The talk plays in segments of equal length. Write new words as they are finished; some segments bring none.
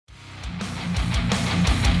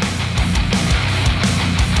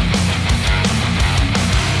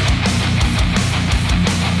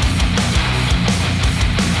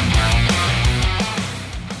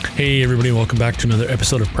Hey everybody, welcome back to another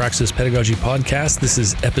episode of Praxis Pedagogy Podcast. This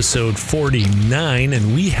is episode 49,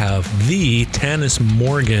 and we have the Tannis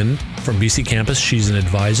Morgan from BC Campus. She's an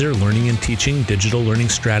advisor, learning and teaching, digital learning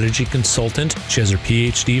strategy consultant. She has her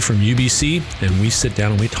PhD from UBC, and we sit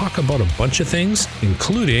down and we talk about a bunch of things,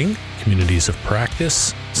 including communities of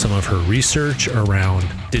practice, some of her research around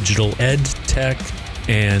digital ed tech,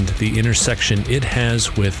 and the intersection it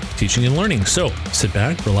has with teaching and learning. So sit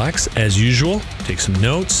back, relax, as usual, take some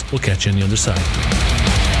notes. We'll catch you on the other side.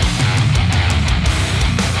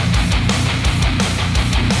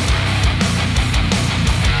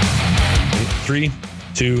 Three,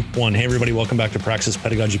 two, one. Hey, everybody. Welcome back to Praxis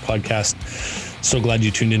Pedagogy Podcast. So glad you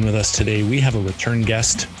tuned in with us today. We have a return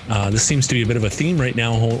guest. This seems to be a bit of a theme right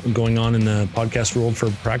now going on in the podcast world for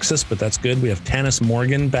Praxis, but that's good. We have Tannis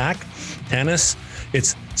Morgan back. Tannis,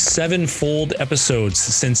 it's 7-fold episodes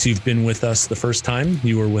since you've been with us the first time.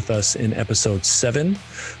 You were with us in episode 7,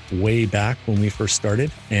 way back when we first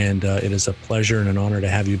started. And it is a pleasure and an honor to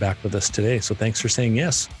have you back with us today. So thanks for saying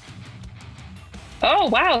yes. Oh,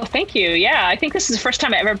 wow. Thank you. Yeah, I think this is the first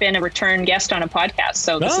time I've ever been a return guest on a podcast.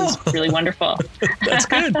 So this is really wonderful. That's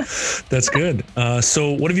good. That's good.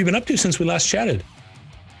 So what have you been up to since we last chatted?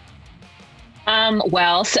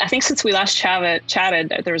 Well, I think since we last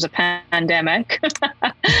chatted, there was a pandemic.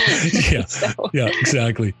 Yeah,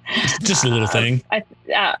 exactly. Just a little thing.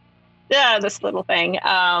 This little thing.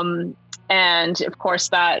 And of course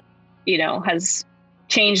that, has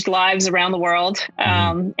changed lives around the world,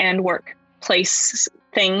 and workplace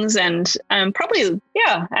things. And probably,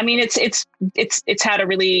 I mean, it's had a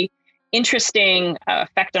really interesting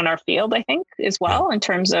effect on our field, I think, as well, in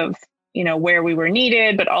terms of, where we were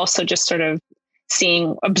needed, but also just sort of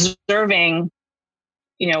observing,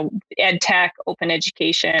 ed tech, open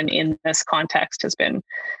education in this context has been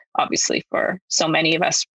obviously for so many of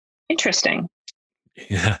us interesting.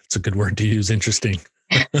 Yeah, it's a good word to use, interesting.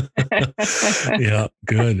 Yeah,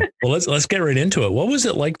 good. Well, let's get right into it. What was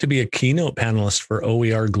it like to be a keynote panelist for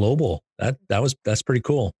OER Global? That's pretty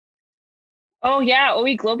cool. Oh yeah,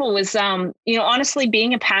 OE Global was honestly,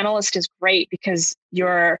 being a panelist is great because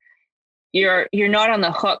you're not on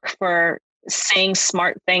the hook for saying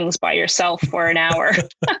smart things by yourself for an hour.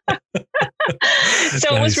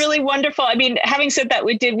 So It was really wonderful. I mean, having said that,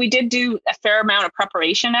 we did do a fair amount of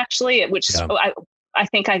preparation actually, I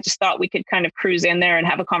think I just thought we could kind of cruise in there and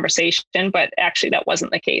have a conversation, but actually that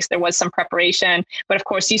wasn't the case. There was some preparation, but of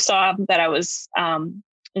course you saw that I was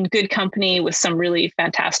in good company with some really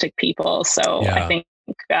fantastic people. So I think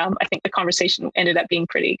the conversation ended up being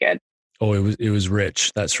pretty good. Oh, it was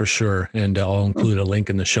rich, that's for sure. And I'll include a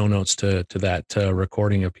link in the show notes to that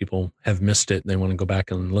recording if people have missed it and they want to go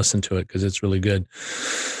back and listen to it because it's really good.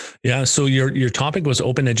 Yeah. So your topic was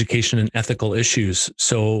open education and ethical issues.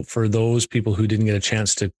 So for those people who didn't get a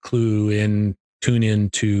chance to tune in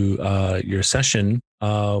to your session,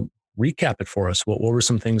 recap it for us. What were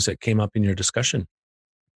some things that came up in your discussion?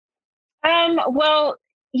 Well,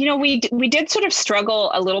 we did sort of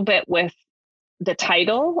struggle a little bit with the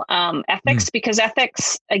title, ethics, because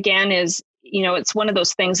ethics, again, is, it's one of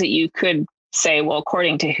those things that you could say, well,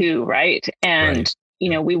 according to who, right? And,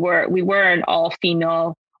 we were an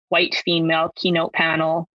all-female, white female keynote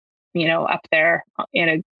panel, up there in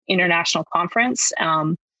an international conference,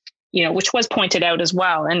 which was pointed out as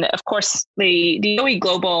well. And of course, the OE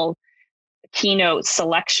Global keynote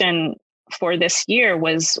selection for this year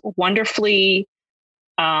was wonderfully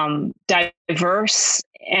diverse.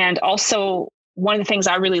 And also one of the things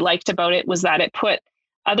I really liked about it was that it put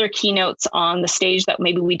other keynotes on the stage that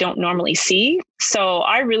maybe we don't normally see. So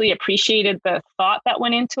I really appreciated the thought that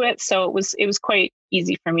went into it. So it was quite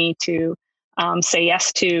easy for me to say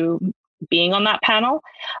yes to being on that panel.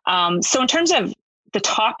 So in terms of the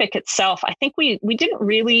topic itself, I think we didn't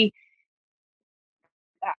really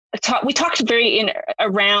we talked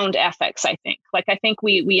around ethics. I think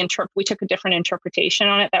we took a different interpretation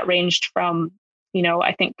on it that ranged from,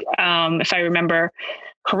 I think if I remember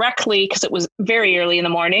correctly, because it was very early in the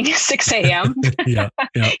morning, 6 a.m.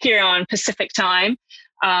 Here on Pacific time.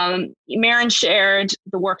 Maren shared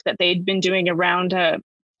the work that they'd been doing around a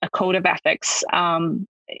code of ethics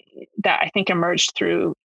that I think emerged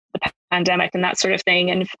through the pandemic and that sort of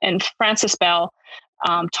thing. And Frances Bell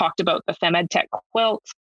talked about the FemEdTech quilt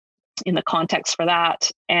in the context for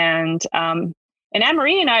that. And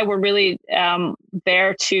Anne-Marie and I were really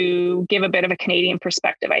there to give a bit of a Canadian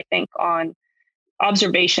perspective, I think, on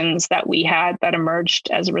observations that we had that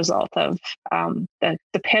emerged as a result of the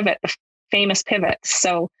pivot, the famous pivot.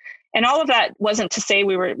 So, and all of that wasn't to say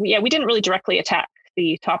we didn't really directly attack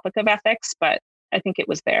the topic of ethics, but I think it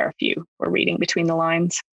was there if you were reading between the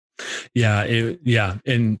lines. Yeah.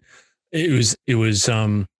 And it was,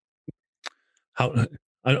 how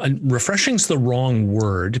refreshing's the wrong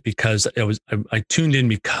word, because I tuned in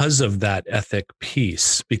because of that ethic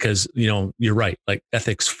piece, because, you're right. Like,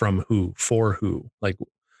 ethics from who, for who, like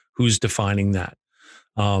who's defining that.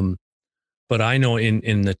 Um, but I know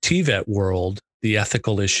in the TVET world, the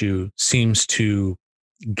ethical issue seems to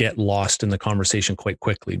get lost in the conversation quite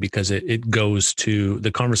quickly, because it goes to,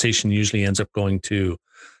 the conversation usually ends up going to,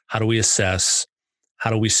 how do we assess, how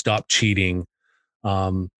do we stop cheating,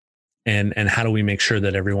 um, and how do we make sure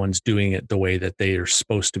that everyone's doing it the way that they are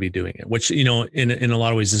supposed to be doing it, which, in a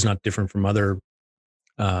lot of ways is not different from other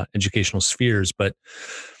educational spheres. But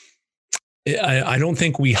I don't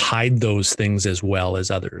think we hide those things as well as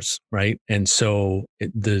others, right? And so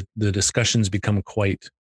the discussions become quite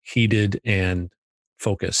heated and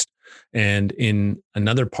focused. And in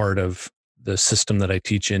another part of the system that I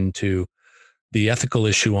teach into, the ethical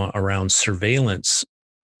issue around surveillance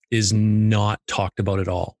is not talked about at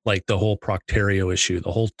all. Like the whole Procterio issue,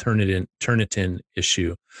 the whole Turnitin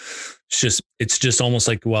issue. It's just almost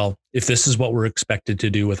like, well, if this is what we're expected to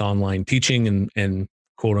do with online teaching and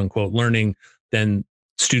quote unquote learning, then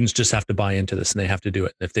students just have to buy into this and they have to do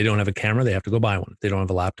it. If they don't have a camera, they have to go buy one. If they don't have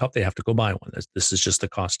a laptop, they have to go buy one. This is just the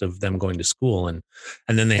cost of them going to school, and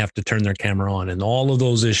then they have to turn their camera on, and all of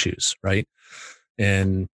those issues, right?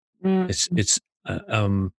 And uh,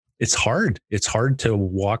 um, it's hard. It's hard to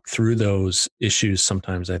walk through those issues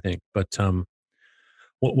sometimes, I think. But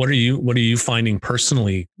what are you finding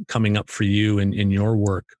personally coming up for you in your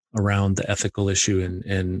work around the ethical issue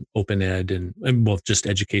and open ed and both just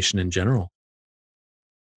education in general?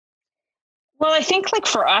 Well, I think like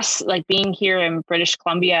for us, like being here in British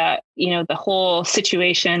Columbia, the whole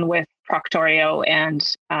situation with Proctorio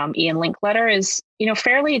and Ian Linkletter is,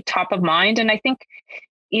 fairly top of mind. And I think,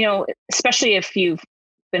 especially if you've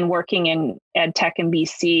been working in ed tech in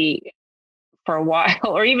BC for a while,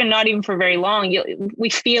 or even not even for very long, we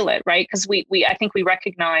feel it, right? Because I think we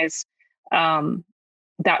recognize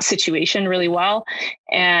that situation really well.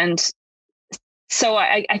 And so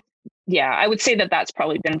I would say that that's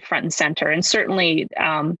probably been front and center. And certainly,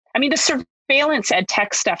 the surveillance ed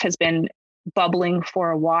tech stuff has been bubbling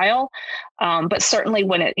for a while. But certainly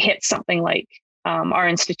when it hits something like our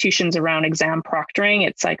institutions around exam proctoring,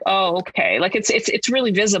 it's like, oh, okay. Like it's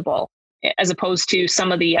really visible, as opposed to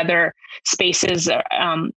some of the other spaces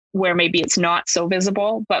where maybe it's not so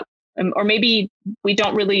visible, but or maybe we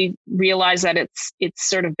don't really realize that it's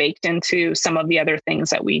sort of baked into some of the other things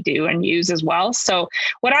that we do and use as well. So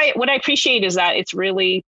what I appreciate is that it's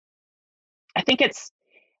really, I think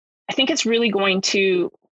it's really going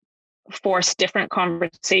to force different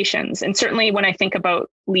conversations. And certainly when I think about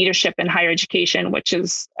leadership in higher education, which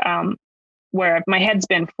is where my head's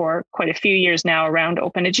been for quite a few years now around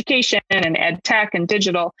open education and ed tech and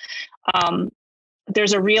digital,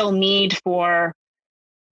 there's a real need for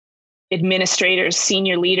administrators,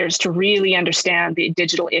 senior leaders to really understand the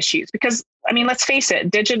digital issues. Because, let's face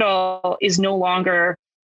it, digital is no longer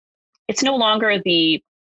the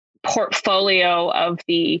portfolio of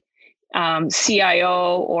the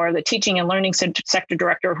CIO or the teaching and learning sector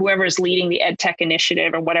director, or whoever is leading the ed tech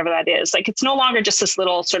initiative or whatever that is. Like, it's no longer just this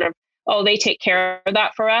little sort of, oh, they take care of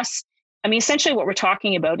that for us. Essentially what we're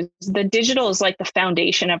talking about is the digital is like the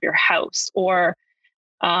foundation of your house, or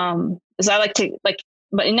as I like to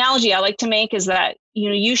but analogy I like to make is that,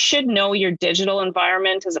 you should know your digital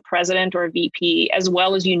environment as a president or a VP, as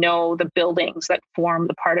well as, the buildings that form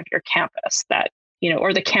the part of your campus that,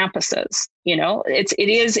 or the campuses, it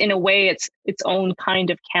is in a way, it's its own kind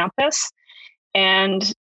of campus.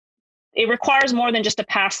 And it requires more than just a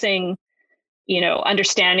passing,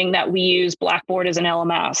 understanding that we use Blackboard as an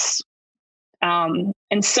LMS. And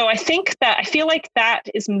so I feel like that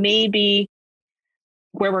is maybe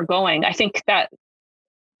where we're going. I think that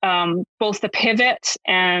both the pivot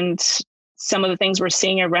and some of the things we're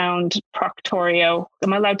seeing around Proctorio.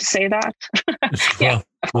 Am I allowed to say that? Yeah, well,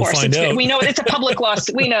 of course. We'll find out. We know it's a public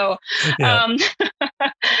loss. We know. Yeah.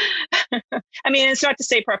 It's not to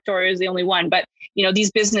say Proctorio is the only one, but these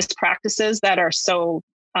business practices that are so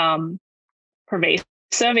pervasive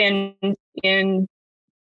in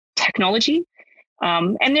technology,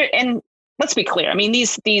 and let's be clear.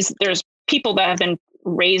 These there's people that have been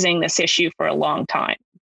raising this issue for a long time.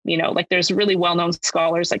 Like there's really well-known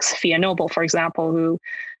scholars like Sophia Noble, for example, who,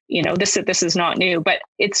 this is not new, but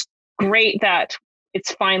it's great that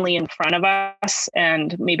it's finally in front of us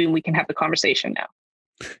and maybe we can have the conversation now.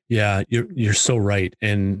 Yeah, you're so right.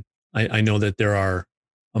 And I know that there are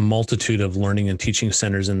a multitude of learning and teaching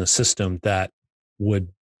centers in the system that would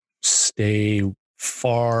stay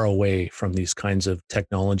far away from these kinds of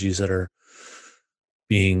technologies that are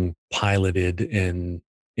being piloted and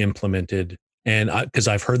implemented. And because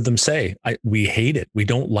I've heard them say, we hate it, we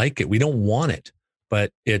don't like it, we don't want it,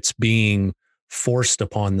 but it's being forced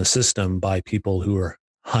upon the system by people who are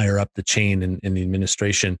higher up the chain in the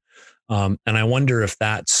administration. And I wonder if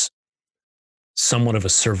that's somewhat of a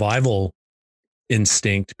survival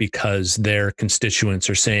instinct, because their constituents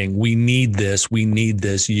are saying, we need this,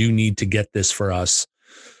 you need to get this for us.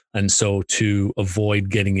 And so to avoid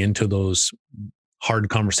getting into those hard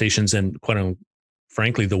conversations and quite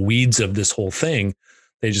frankly, the weeds of this whole thing,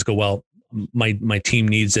 they just go, well, my team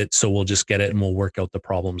needs it, so we'll just get it and we'll work out the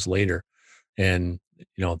problems later. And,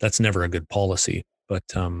 that's never a good policy, but,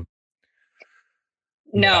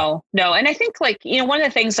 No. And I think one of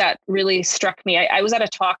the things that really struck me, I was at a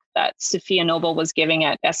talk that Sophia Noble was giving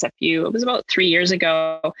at SFU. It was about 3 years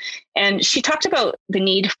ago. And she talked about the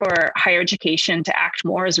need for higher education to act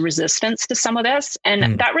more as a resistance to some of this.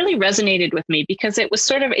 And that really resonated with me, because it was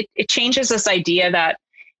sort of, it changes this idea that,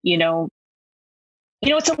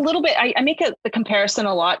 it's a little bit, I make the comparison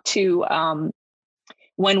a lot to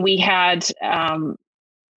when we had,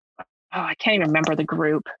 I can't even remember the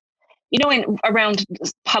group. Around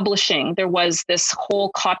publishing, there was this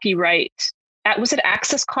whole copyright. Was it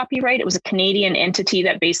Access Copyright? It was a Canadian entity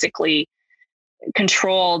that basically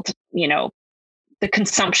controlled, the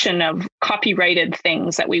consumption of copyrighted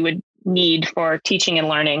things that we would need for teaching and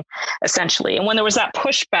learning, essentially. And when there was that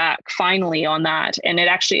pushback finally on that, and it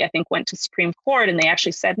actually, I think, went to Supreme Court, and they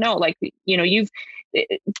actually said, no,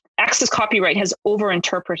 Access Copyright has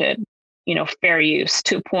overinterpreted, fair use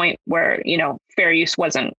to a point where, fair use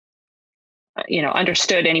wasn't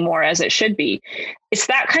understood anymore as it should be. It's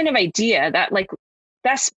that kind of idea that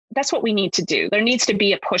that's what we need to do. There needs to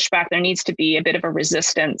be a pushback. There needs to be a bit of a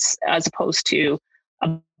resistance, as opposed to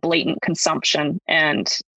a blatant consumption.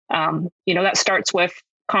 And, that starts with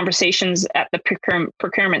conversations at the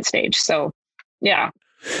procurement stage. So, yeah.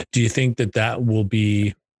 Do you think that will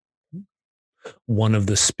be one of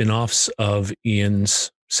the spin-offs of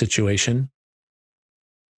Ian's situation?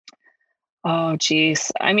 Oh,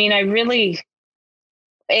 geez. I mean, I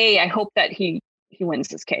hope that he wins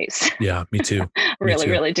this case. Yeah, me too.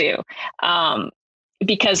 Really do.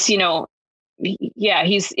 Because,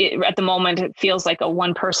 he's at the moment, it feels like a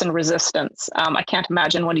one-person resistance. I can't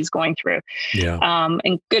imagine what he's going through. Yeah.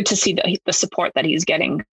 And good to see the support that he's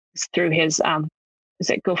getting through his, is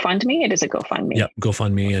it GoFundMe? It is a GoFundMe. Yeah,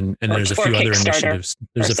 GoFundMe, and there's a few other initiatives.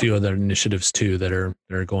 There's a few other initiatives too that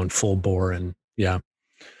are going full bore, and yeah.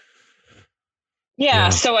 Yeah.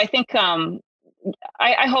 So I think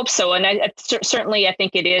I hope so, and certainly I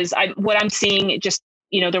think it is. What I'm seeing, just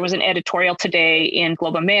there was an editorial today in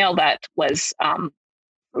Globe and Mail that was a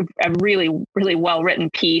really, really well written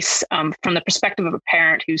piece from the perspective of a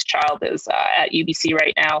parent whose child is at UBC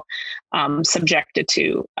right now, subjected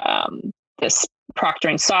to this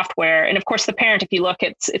proctoring software. And of course, the parent, if you look,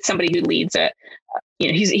 it's somebody who leads it.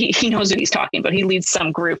 He knows what he's talking about. He leads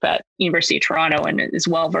some group at University of Toronto and is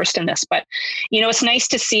well versed in this. But it's nice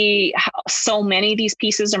to see so many of these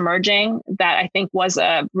pieces emerging that I think was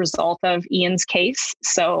a result of Ian's case.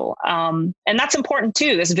 So, and that's important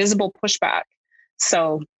too. This visible pushback.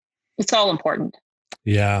 So, it's all important.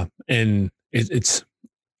 Yeah, and it's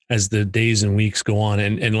as the days and weeks go on,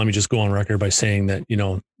 and let me just go on record by saying that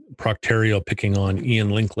Procterio picking on Ian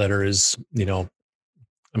Linkletter is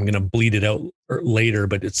I'm going to bleed it out later,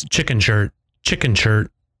 but it's chicken shirt,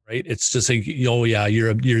 right? It's just like, oh yeah,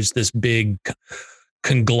 you're this big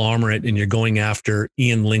conglomerate and you're going after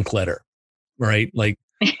Ian Linkletter, right? Like,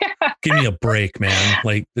 give me a break, man.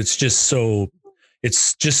 Like, it's just so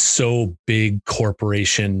big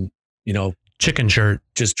corporation, chicken shirt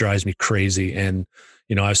just drives me crazy. And,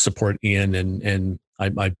 I support Ian and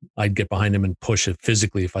I'd get behind him and push it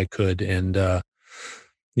physically if I could. And,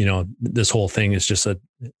 this whole thing is just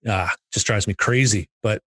just drives me crazy.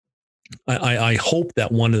 But I hope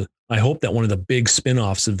that one of the big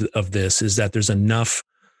spinoffs of this is that there's enough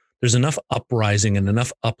uprising and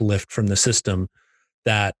enough uplift from the system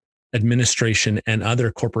that administration and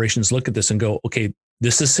other corporations look at this and go, okay,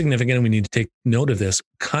 this is significant and we need to take note of this.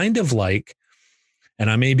 Kind of like, and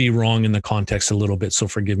I may be wrong in the context a little bit, so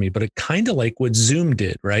forgive me, but it kind of like what Zoom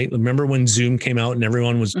did, right? Remember when Zoom came out and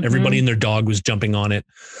everybody and their dog was jumping on it,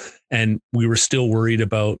 and we were still worried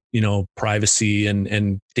about, privacy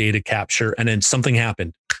and data capture. And then something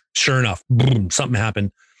happened. Sure enough, boom, something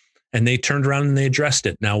happened, and they turned around and they addressed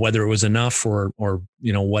it. Now, whether it was enough or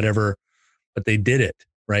whatever, but they did it,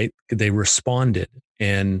 right? They responded.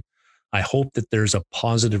 And I hope that there's a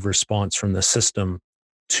positive response from the system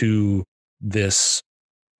to this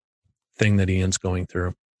thing that Ian's going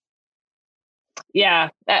through. Yeah,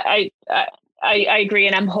 I agree,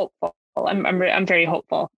 and I'm hopeful. I'm very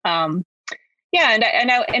hopeful. Yeah,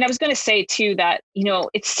 and I was going to say too that, you know,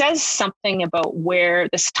 it says something about where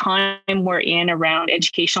this time we're in around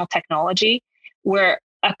educational technology, where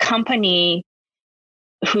a company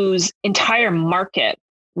whose entire market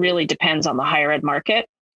really depends on the higher ed market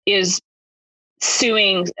is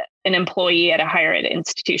suing an employee at a higher ed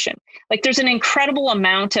institution. Like, there's an incredible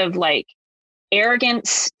amount of like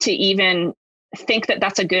arrogance to even think that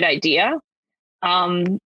that's a good idea,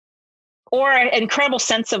 or an incredible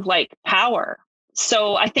sense of like power.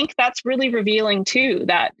 So I think that's really revealing too,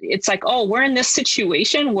 that it's like, oh, we're in this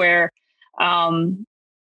situation where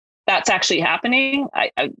that's actually happening.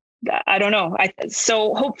 I don't know.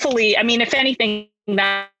 So hopefully, I mean, if anything,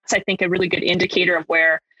 that's, I think, a really good indicator of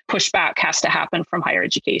where pushback has to happen from higher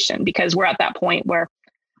education, because we're at that point where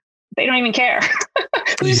they don't even care.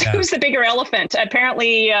 Who's the bigger elephant?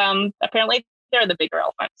 Apparently they're the bigger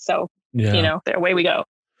elephant. So, you know, away we go.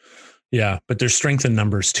 Yeah. But there's strength in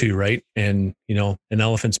numbers too, right? And, you know, an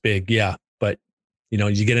elephant's big. Yeah. But, you know,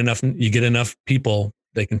 you get enough people,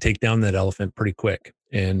 they can take down that elephant pretty quick.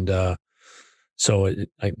 And, go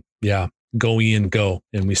Ian, go,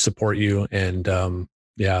 and we support you. And,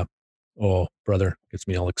 oh, brother, gets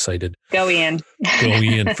me all excited. Go Ian. Go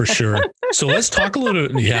Ian for sure. So let's talk a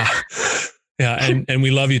little. Yeah. And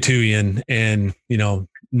we love you too, Ian. And, you know,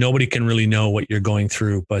 nobody can really know what you're going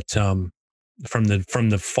through, but, from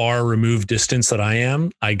the far removed distance that I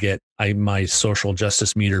am, my social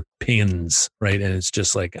justice meter pins, right. And it's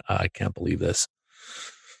just like, I can't believe this.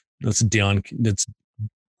 That's Don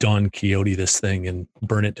Quixote this thing and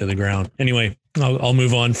burn it to the ground. Anyway, I'll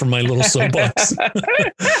move on from my little soapbox.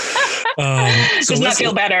 Does not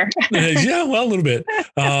feel better. Yeah, well, a little bit.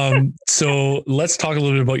 So let's talk a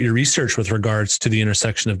little bit about your research with regards to the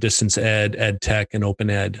intersection of distance ed tech, and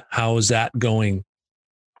open ed. How is that going?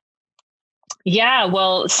 Yeah,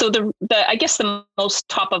 well, so the I guess the most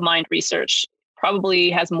top of mind research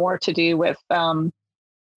probably has more to do with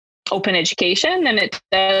open education than it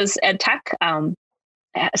does ed tech.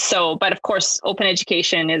 But of course, open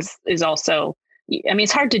education is also, I mean,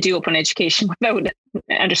 it's hard to do open education without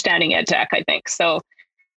understanding ed tech, I think. So,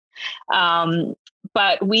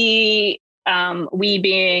 but we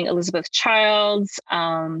being Elizabeth Childs,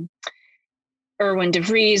 Erwin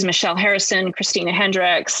DeVries, Michelle Harrison, Christina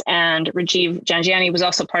Hendricks, and Rajiv Janjani was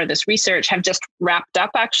also part of this research, have just wrapped up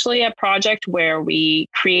actually a project where we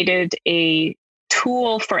created a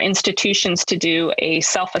tool for institutions to do a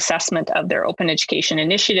self-assessment of their open education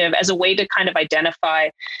initiative as a way to kind of identify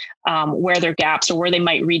where there are gaps or where they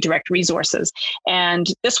might redirect resources. And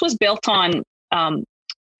this was built on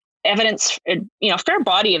evidence, a fair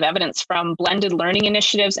body of evidence from blended learning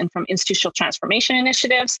initiatives and from institutional transformation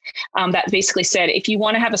initiatives that basically said, if you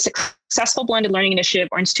want to have a successful blended learning initiative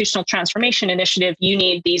or institutional transformation initiative, you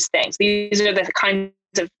need these things. These are the kinds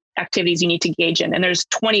of activities you need to engage in. And there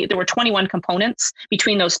were 21 components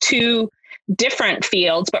between those two different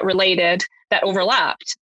fields, but related, that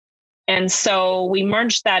overlapped. And so we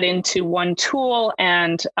merged that into one tool,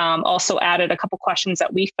 and also added a couple questions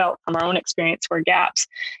that we felt from our own experience were gaps,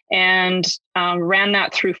 and ran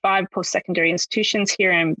that through 5 post-secondary institutions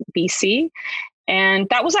here in BC. And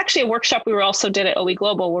that was actually a workshop we also did at OE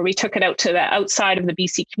Global, where we took it out to the outside of the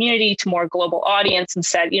BC community, to more global audience, and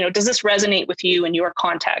said, does this resonate with you in your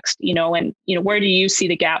context? And where do you see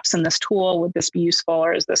the gaps in this tool? Would this be useful,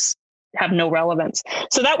 or is this have no relevance?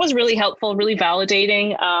 So that was really helpful, really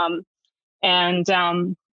validating.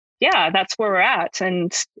 That's where we're at.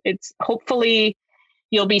 And it's hopefully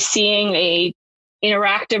you'll be seeing a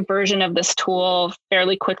interactive version of this tool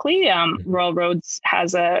fairly quickly. Royal Roads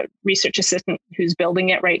has a research assistant who's building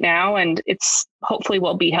it right now, and it's hopefully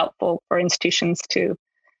will be helpful for institutions to,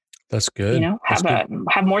 that's good,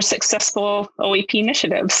 have more successful OEP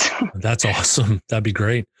initiatives. That's awesome. That'd be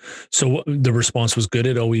great. So the response was good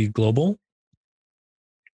at OE Global?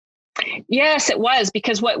 Yes, it was,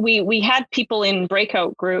 because what we had people in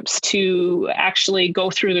breakout groups to actually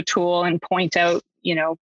go through the tool and point out,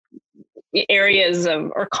 areas of,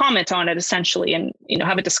 or comment on it essentially, and,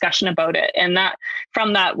 have a discussion about it. And that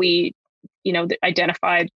from that, we,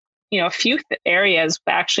 identified, a few areas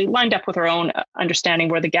that actually lined up with our own understanding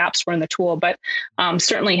where the gaps were in the tool, but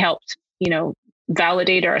certainly helped,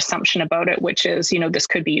 validate our assumption about it, which is, this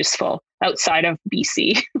could be useful outside of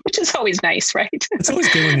BC, which is always nice, right? It's always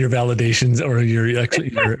good when your validations or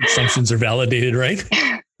your assumptions are validated, right?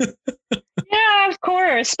 Yeah, of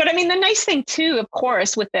course. But I mean, the nice thing too, of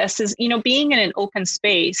course, with this is, being in an open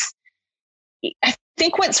space, I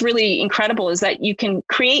think what's really incredible is that you can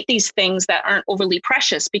create these things that aren't overly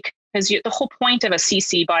precious, because the whole point of a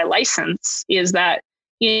CC by license is that,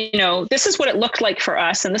 this is what it looked like for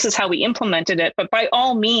us, and this is how we implemented it. But by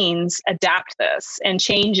all means, adapt this and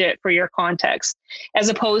change it for your context, as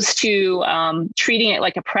opposed to treating it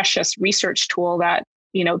like a precious research tool that,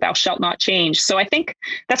 thou shalt not change. So I think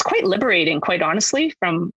that's quite liberating, quite honestly,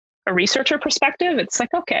 from a researcher perspective. It's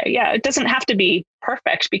like, okay, yeah, it doesn't have to be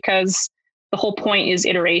perfect, because the whole point is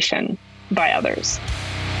iteration by others.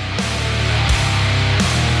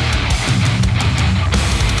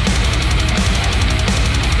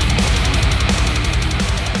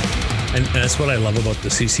 And that's what I love about the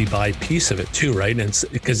CC BY piece of it too, right? And it's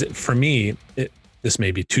because for me, this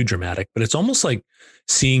may be too dramatic, but it's almost like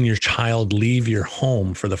seeing your child leave your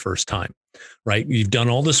home for the first time, right? You've done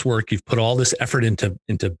all this work, you've put all this effort into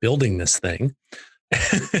building this thing.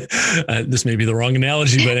 This may be the wrong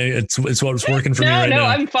analogy, but it's what's working for me right now. No,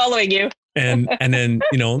 I'm following you. and then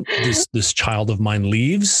this child of mine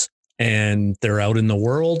leaves, and they're out in the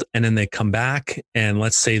world, and then they come back, and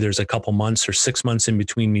let's say there's a couple months or 6 months in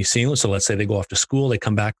between me seeing them. So let's say they go off to school, they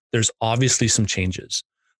come back. There's obviously some changes.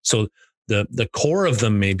 So the core of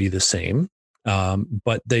them may be the same,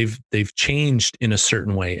 but they've changed in a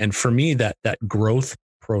certain way. And for me, that growth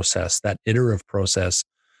process, that iterative process,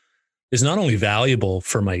 is not only valuable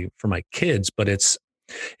for my kids, but it's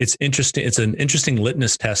interesting. It's an interesting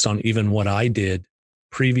litmus test on even what I did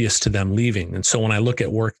previous to them leaving. And so when I look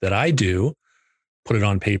at work that I do, put it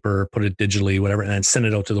on paper, put it digitally, whatever, and then send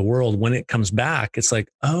it out to the world, when it comes back, it's like,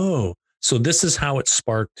 oh, so this is how it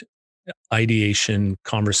sparked ideation,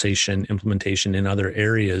 conversation, implementation in other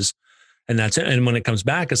areas. And that's it. And when it comes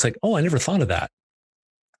back, it's like, oh, I never thought of that.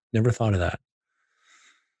 Never thought of that.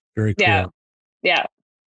 Very cool. Yeah.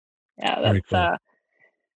 That's cool.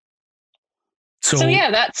 So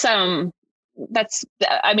yeah, that's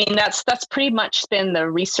pretty much been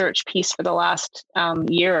the research piece for the last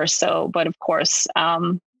year or so. But of course,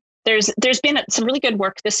 there's been some really good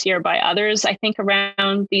work this year by others, I think,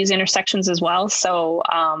 around these intersections as well. So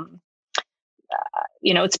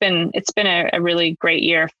it's been a really great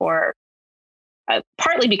year for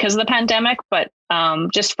partly because of the pandemic, but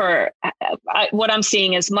just for what I'm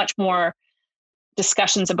seeing is much more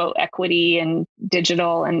discussions about equity and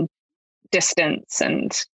digital and distance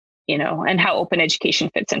and how open education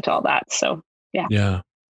fits into all that. So, yeah. Yeah.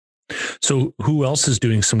 So who else is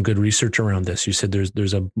doing some good research around this? You said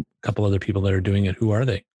there's a couple other people that are doing it. Who are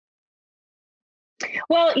they?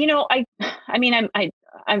 Well,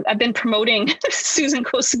 I've been promoting Susan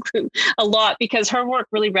Kosugu a lot because her work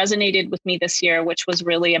really resonated with me this year, which was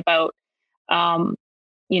really about,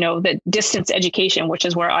 the distance education, which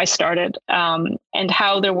is where I started, and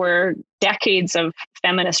how there were decades of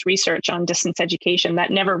feminist research on distance education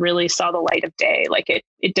that never really saw the light of day. Like it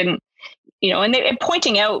didn't, and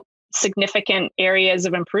pointing out significant areas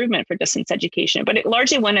of improvement for distance education, but it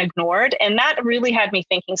largely went ignored. And that really had me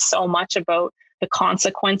thinking so much about the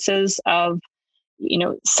consequences of,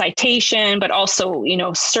 citation, but also,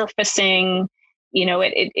 surfacing,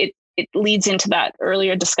 it leads into that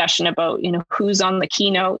earlier discussion about, who's on the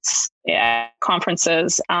keynotes at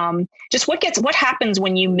conferences, just what happens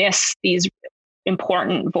when you miss these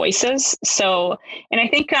important voices. So, and I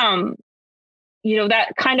think,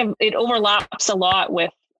 that kind of, it overlaps a lot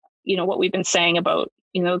with, what we've been saying about,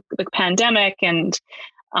 the pandemic and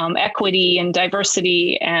equity and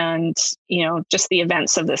diversity and, just the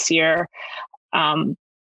events of this year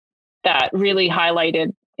that really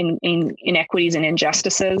highlighted inequities and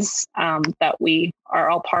injustices that we are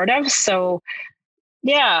all part of. So,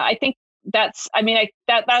 yeah, I think that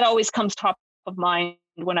always comes top of mind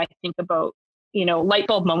when I think about, light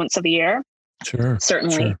bulb moments of the year. Sure.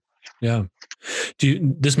 Certainly. Sure. Yeah.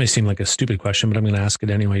 This may seem like a stupid question, but I'm going to ask it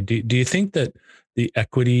anyway. Do you think that the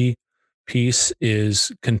equity piece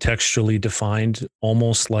is contextually defined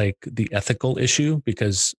almost like the ethical issue,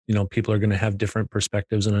 because people are going to have different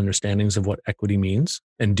perspectives and understandings of what equity means?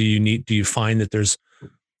 And do you find that there's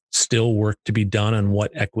still work to be done on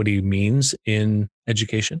what equity means in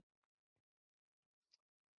education?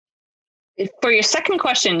 For your second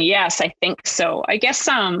question, yes, I think so. I guess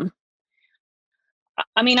I'm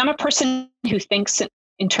a person who thinks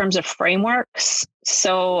in terms of frameworks.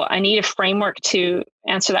 So I need a framework to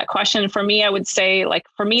answer that question. For me, I would say,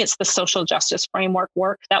 it's the social justice framework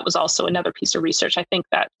work. That was also another piece of research. I think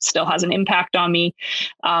that still has an impact on me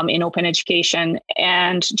in open education,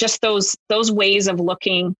 and just those ways of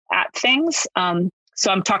looking at things.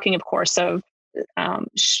 So I'm talking, of course, of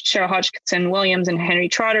Cheryl Hodgkinson Williams and Henry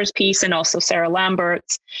Trotter's piece, and also Sarah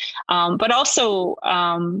Lambert's. But also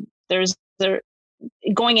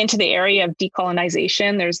going into the area of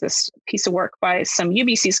decolonization, there's this piece of work by some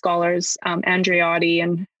UBC scholars, Andreotti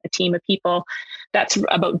and team of people that's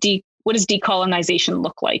about what does decolonization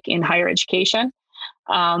look like in higher education?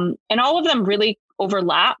 And all of them really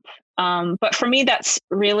overlap. But for me, that's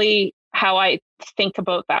really how I think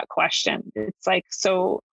about that question. It's like,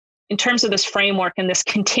 so in terms of this framework and this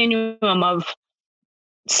continuum of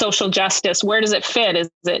social justice, where does it fit? Is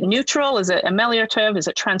it neutral? Is it ameliorative? Is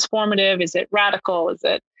it transformative? Is it radical? Is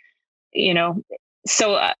it,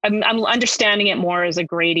 so I'm understanding it more as a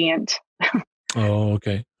gradient. Oh,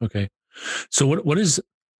 okay. Okay. So what does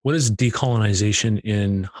decolonization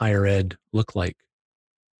in higher ed look like?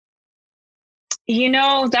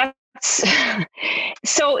 That's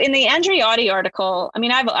so in the Andreotti article, I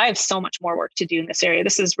mean, I have so much more work to do in this area.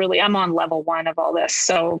 This is really, I'm on level 1 of all this,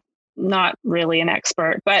 so not really an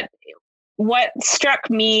expert. But what struck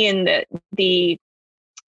me in the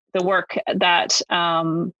work that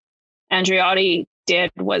Andreotti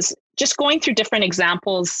did was just going through different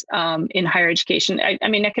examples in higher education. I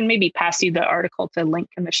mean, I can maybe pass you the article to link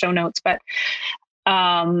in the show notes, but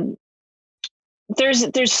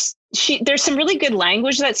there's some really good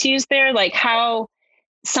language that's used there, like how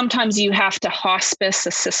sometimes you have to hospice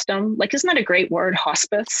a system. Like, isn't that a great word,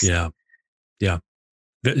 hospice? Yeah. Yeah.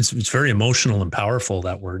 It's very emotional and powerful,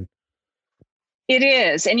 that word. It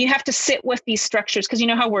is. And you have to sit with these structures because you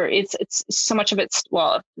know how it's so much of it's,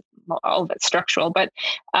 well, all of it's structural, but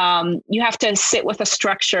you have to sit with a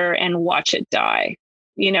structure and watch it die,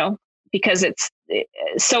 because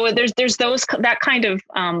so there's that kind of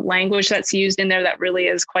language that's used in there that really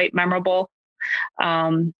is quite memorable.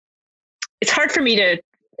 It's hard for me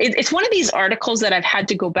it's one of these articles that I've had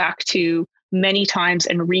to go back to many times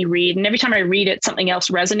and reread. And every time I read it, something else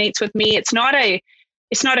resonates with me. It's not a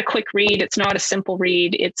quick read. It's not a simple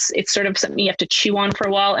read. It's sort of something you have to chew on for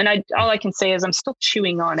a while. And all I can say is I'm still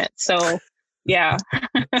chewing on it. So yeah.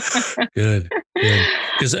 Good.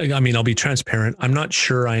 Because I mean, I'll be transparent. I'm not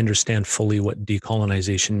sure I understand fully what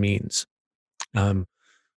decolonization means. And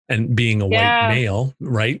being a white male,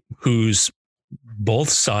 right, who's both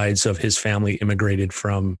sides of his family immigrated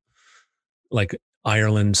from like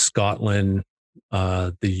Ireland, Scotland,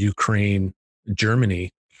 the Ukraine,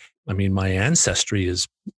 Germany. I mean, my ancestry is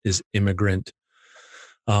immigrant.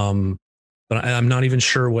 But I'm not even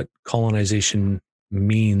sure what colonization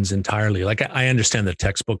means entirely. Like I understand the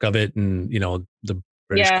textbook of it and, the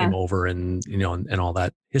British came over and, and all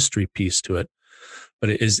that history piece to it,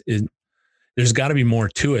 but there's got to be more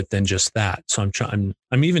to it than just that. So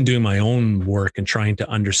I'm even doing my own work and trying to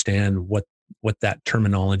understand what that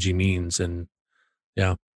terminology means. And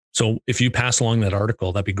yeah. So if you pass along that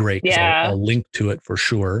article, that'd be great. Yeah. I'll link to it for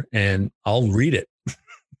sure and I'll read it.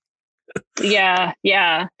 Yeah.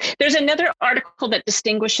 There's another article that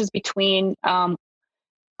distinguishes between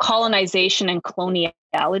colonization and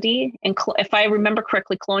coloniality. And if I remember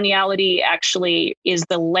correctly, coloniality actually is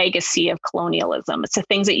the legacy of colonialism. It's the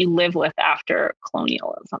things that you live with after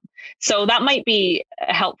colonialism. So that might be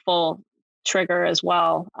a helpful trigger as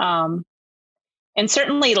well. And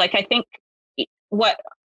certainly, like, I think what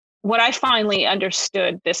I finally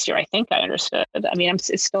understood this year, I mean,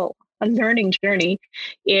 it's still a learning journey,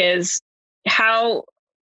 is how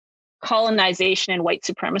colonization and white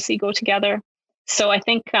supremacy go together. So I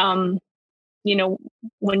think, when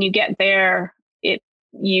you get there,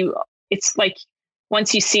 it's like,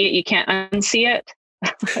 once you see it, you can't unsee it.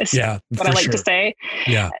 Yeah. What I like to say.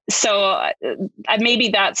 Yeah. So maybe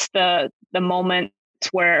that's the moment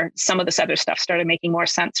where some of this other stuff started making more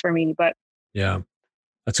sense for me, but yeah.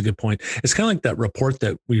 That's a good point. It's kind of like that report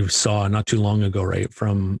that we saw not too long ago, right?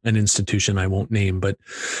 From an institution I won't name, but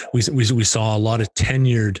we saw a lot of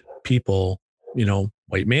tenured people,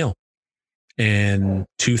 white male, and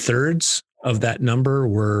 2/3 of that number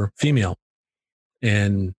were female.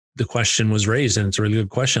 And the question was raised, and it's a really good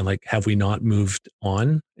question. Like, have we not moved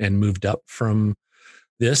on and moved up from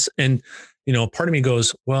this? And, part of me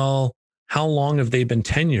goes, well, how long have they been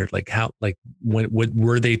tenured? When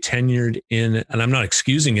were they tenured in, and I'm not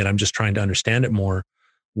excusing it, I'm just trying to understand it more.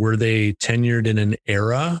 Were they tenured in an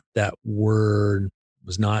era that was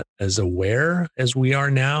not as aware as we are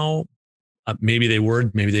now? Maybe they were,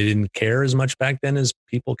 maybe they didn't care as much back then as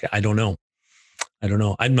people. I don't know.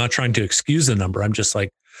 I'm not trying to excuse the number. I'm just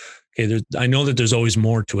like, okay, I know that there's always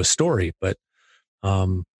more to a story, but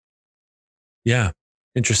yeah,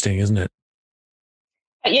 interesting, isn't it?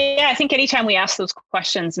 Yeah, I think anytime we ask those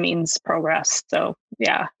questions means progress. So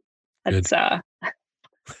yeah, that's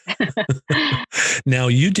Now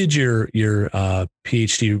you did your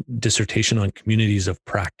PhD dissertation on communities of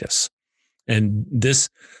practice, and this,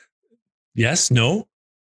 yes, no,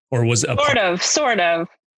 or was it sort of.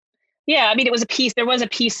 Yeah, I mean, there was a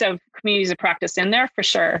piece of communities of practice in there for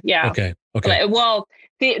sure. Yeah. Okay. Okay. Well,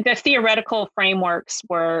 the theoretical frameworks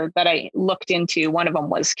that I looked into, one of them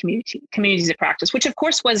was communities of practice, which of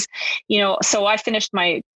course was, so I finished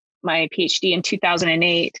my PhD in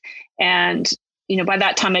 2008. And, by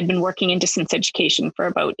that time I'd been working in distance education for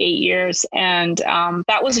about 8 years. And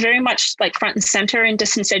that was very much like front and center in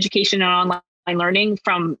distance education and online learning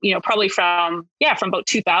from about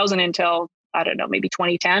 2000 until, I don't know, maybe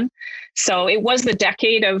 2010. So it was the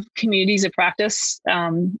decade of communities of practice,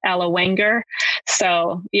 a la Wenger.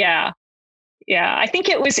 So yeah. I think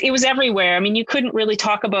it was everywhere. I mean, you couldn't really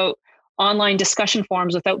talk about online discussion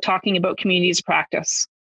forums without talking about communities of practice.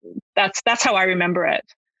 That's how I remember it,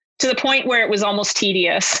 to the point where it was almost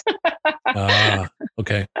tedious.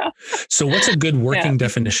 Okay. So what's a good working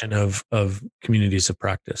definition of communities of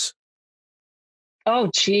practice?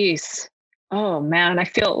 Oh, geez. Oh man, I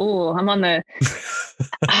feel, I'm on the,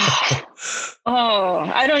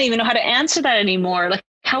 I don't even know how to answer that anymore. Like,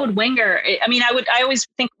 how would Wenger, I mean, I always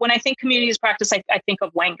think, when I think communities practice, I think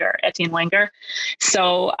of Wenger, Etienne Wenger.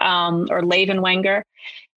 So, or Levin Wenger.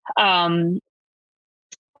 And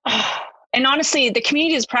honestly, the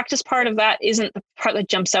communities practice part of that isn't the part that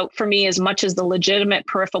jumps out for me as much as the legitimate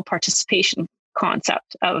peripheral participation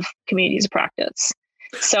concept of communities of practice.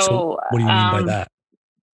 So what do you mean by that?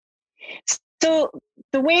 So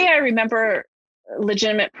the way I remember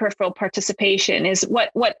legitimate peripheral participation is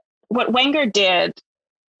what Wenger did,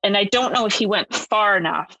 and I don't know if he went far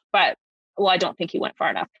enough, I don't think he went far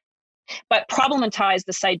enough, but problematized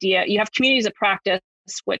this idea. You have communities of practice,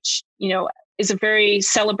 which, is a very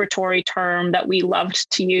celebratory term that we loved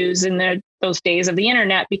to use in those days of the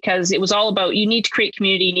internet, because it was all about, you need to create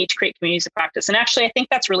community, you need to create communities of practice. And actually, I think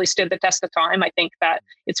that's really stood the test of time. I think that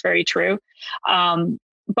it's very true.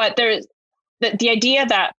 But there's the idea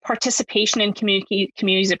that participation in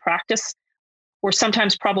communities of practice were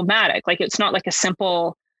sometimes problematic. Like, it's not like a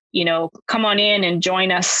simple, come on in and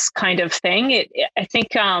join us kind of thing. I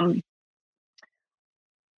think, and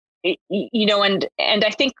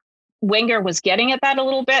I think Wenger was getting at that a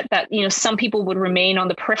little bit, that, some people would remain on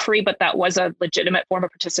the periphery, but that was a legitimate form of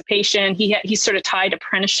participation. He sort of tied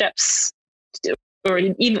apprenticeships or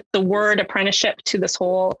even the word apprenticeship to this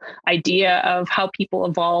whole idea of how people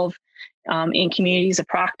evolve in communities of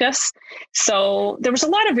practice. So there was a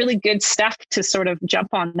lot of really good stuff to sort of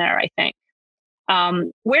jump on there, I think.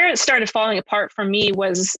 Where it started falling apart for me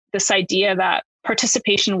was this idea that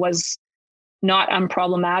participation was not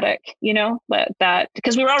unproblematic, that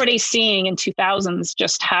because we were already seeing in 2000s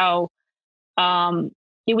just how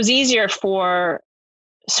it was easier for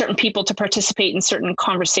certain people to participate in certain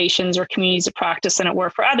conversations or communities of practice than it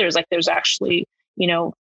were for others. Like, there's actually,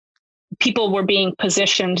 people were being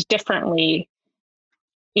positioned differently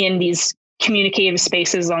in these communicative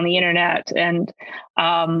spaces on the internet,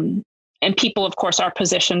 and people, of course, are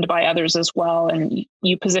positioned by others as well. And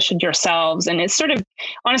you positioned yourselves. And it's sort of,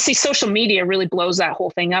 honestly, social media really blows that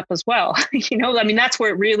whole thing up as well. I mean, that's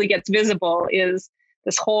where it really gets visible, is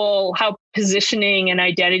this whole, how positioning and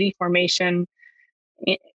identity formation,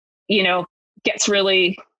 gets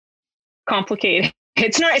really complicated.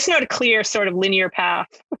 It's not a clear sort of linear path.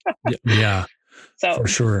 Yeah, so for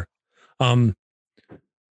sure.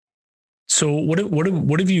 So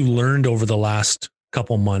what have you learned over the last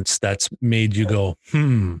couple months that's made you go,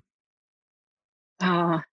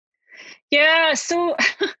 Yeah. So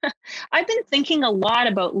I've been thinking a lot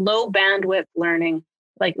about low bandwidth learning,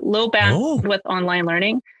 like low bandwidth online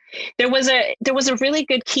learning. There was a really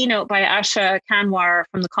good keynote by Asha Kanwar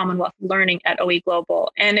from the Commonwealth of Learning at OE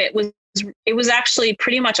Global. And it was actually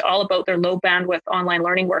pretty much all about their low bandwidth online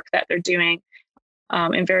learning work that they're doing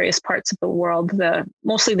in various parts of the world,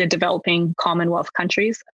 mostly the developing Commonwealth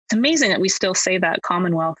countries. It's amazing that we still say that,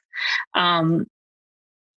 Commonwealth. Or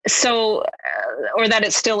that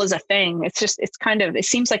it still is a thing. It's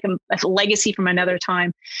seems like a legacy from another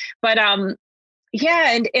time. But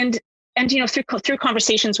through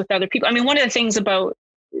conversations with other people, I mean, one of the things about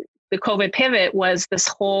the COVID pivot was this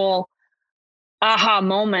whole aha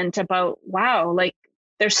moment about, wow, like,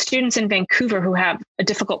 there's students in Vancouver who have a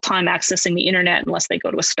difficult time accessing the internet unless they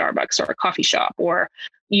go to a Starbucks or a coffee shop or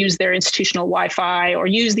use their institutional Wi-Fi or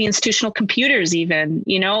use the institutional computers even,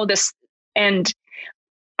 and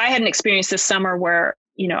I had an experience this summer where,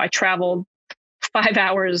 I traveled 5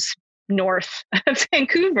 hours north of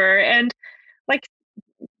Vancouver, and like,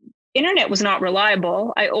 internet was not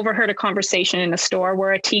reliable. I overheard a conversation in a store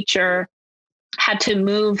where a teacher had to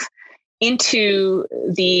move into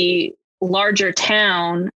the larger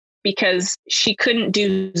town because she couldn't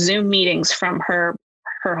do Zoom meetings from her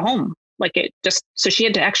home. So she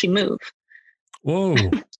had to actually move. Whoa.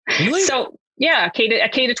 Really? So yeah, a K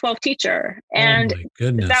to 12 teacher. Oh And my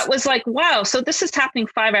goodness. that was like, wow. So this is happening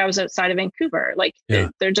 5 hours outside of Vancouver. Like Yeah.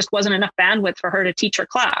 there just wasn't enough bandwidth for her to teach her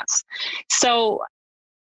class. So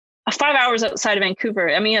 5 hours outside of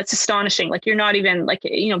Vancouver, I mean, it's astonishing. Like you're not even like,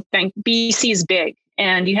 BC is big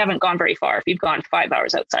and you haven't gone very far if you've gone 5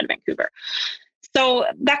 hours outside of Vancouver. So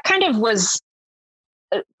that kind of was,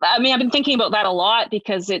 I mean, I've been thinking about that a lot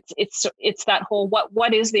because it's that whole,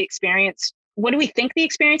 what is the experience? What do we think the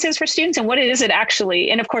experience is for students, and what is it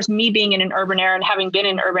actually? And of course, me being in an urban area and having been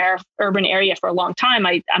in an urban area for a long time,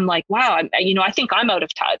 I'm like, wow, I think I'm out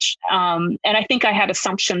of touch. And I think I had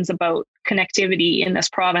assumptions about connectivity in this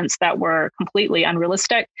province that were completely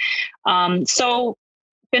unrealistic. So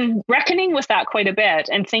been reckoning with that quite a bit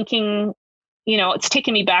and thinking, it's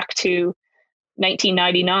taken me back to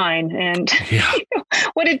 1999 and Yeah.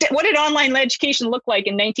 what did online education look like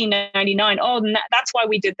in 1999? Oh, that's why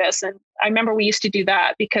we did this. And I remember we used to do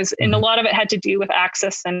that because and a lot of it had to do with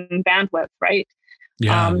access and bandwidth, right?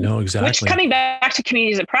 Yeah, no, exactly. Which, coming back to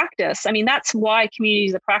communities of practice, I mean, that's why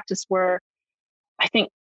communities of practice were, I think,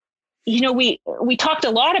 we talked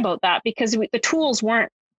a lot about that because the tools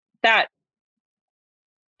weren't that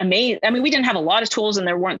amazing. I mean, we didn't have a lot of tools and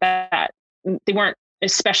they weren't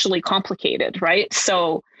especially complicated, right?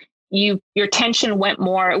 So your attention went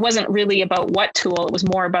more, it wasn't really about what tool, it was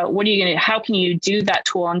more about how can you do that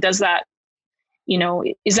tool? And does that,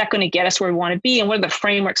 is that going to get us where we want to be? And what are the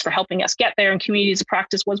frameworks for helping us get there? And communities of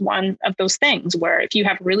practice was one of those things where if you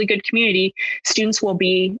have a really good community, students will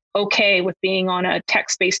be okay with being on a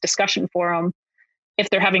text-based discussion forum if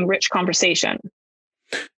they're having rich conversation.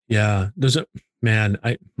 Yeah.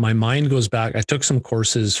 My mind goes back. I took some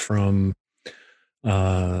courses from,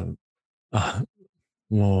 well,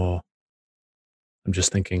 I'm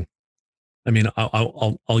just thinking, I mean,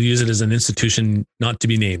 I'll use it as an institution not to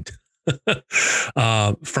be named,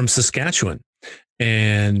 from Saskatchewan.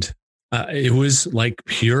 And it was like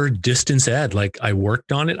pure distance ed. Like I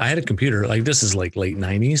worked on it. I had a computer, like this is like late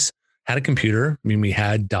 90s, had a computer. I mean, we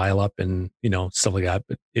had dial up and, stuff like that,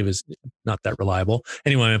 but it was not that reliable.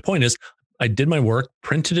 Anyway, my point is I did my work,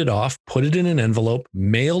 printed it off, put it in an envelope,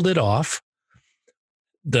 mailed it off.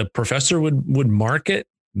 The professor would mark it,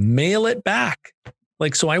 mail it back.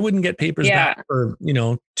 Like, so I wouldn't get papers back for,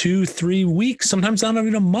 2-3 weeks, sometimes not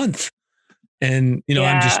even a month. And,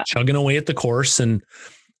 I'm just chugging away at the course and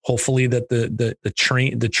hopefully that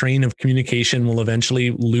the train of communication will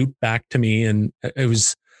eventually loop back to me. And it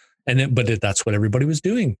was, that's what everybody was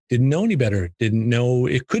doing. Didn't know any better. Didn't know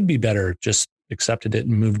it could be better. Just accepted it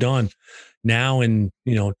and moved on. Now in,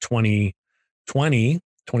 2019,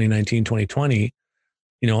 2020,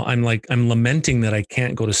 I'm lamenting that I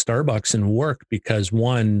can't go to Starbucks and work because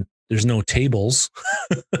one, there's no tables,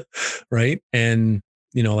 right? And,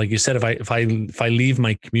 like you said, if I leave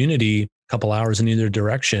my community a couple hours in either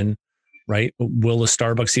direction, right, will the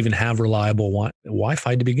Starbucks even have reliable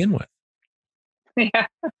Wi-Fi to begin with? Yeah.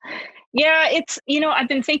 Yeah. It's, I've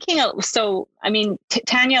been thinking,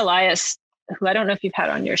 Tanya Elias, who I don't know if you've had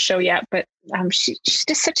on your show yet, but she's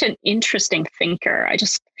just such an interesting thinker.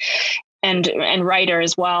 And writer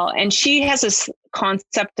as well. And she has this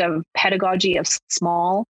concept of pedagogy of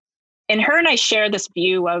small. And her and I share this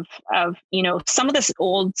view of some of this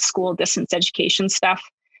old school distance education stuff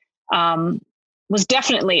was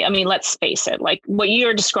definitely, let's face it, like what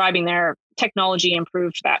you're describing there, technology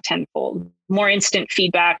improved that tenfold, more instant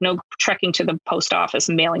feedback, no trekking to the post office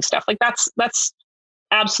and mailing stuff. Like that's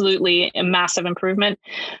absolutely a massive improvement.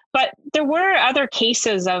 But there were other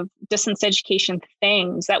cases of distance education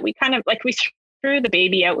things that we kind of like, we threw the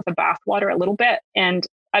baby out with the bathwater a little bit. And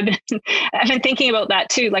I've been thinking about that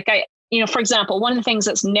too. Like for example, one of the things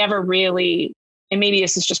that's never really, and maybe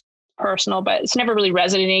this is just personal, but it's never really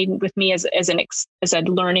resonated with me as a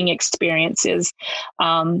learning experience is,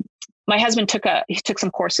 my husband took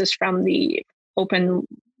some courses from the Open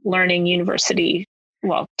Learning University,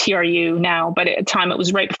 well, TRU now, but at the time it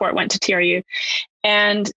was right before it went to TRU.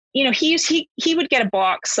 And, he would get a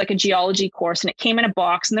box, like a geology course, and it came in a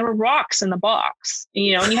box and there were rocks in the box, and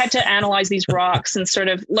you had to analyze these rocks and sort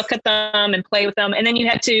of look at them and play with them. And then you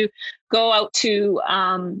had to go out to,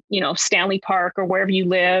 Stanley Park or wherever you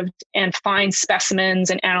lived and find specimens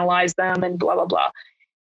and analyze them and blah, blah, blah.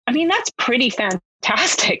 I mean, that's pretty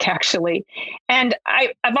fantastic, actually. And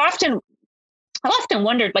I've often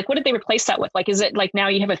wondered, like, what did they replace that with? Like, is it like now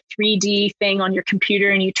you have a 3D thing on your computer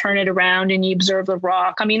and you turn it around and you observe the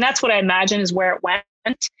rock? I mean, that's what I imagine is where it went.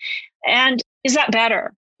 And is that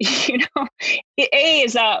better? Is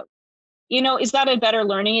that a better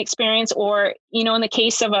learning experience? Or, in the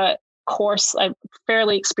case of a course, a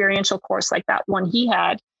fairly experiential course like that one he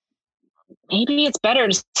had, maybe it's better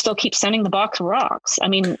to still keep sending the box of rocks. I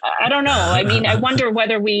mean, I don't know. I mean, I wonder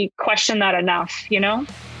whether we question that enough, you know?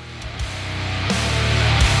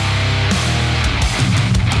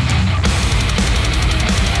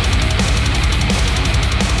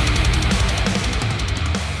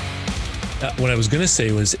 What I was going to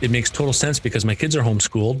say was it makes total sense because my kids are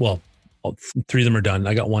homeschooled. Well, 3 of them are done.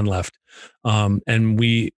 I got 1 left. And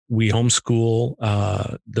we homeschool.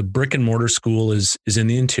 The brick and mortar school is in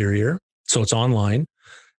the interior. So it's online,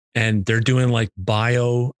 and they're doing like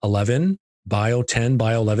bio 11, bio 10,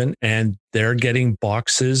 bio 11, and they're getting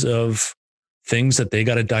boxes of things that they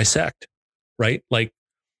got to dissect, right? Like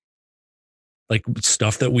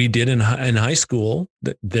stuff that we did in high school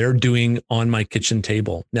that they're doing on my kitchen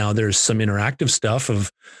table. Now there's some interactive stuff of,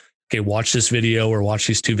 okay, watch this video or watch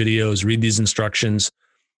these 2 videos, read these instructions.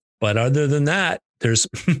 But other than that, there's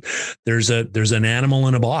an animal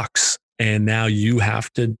in a box, and now you have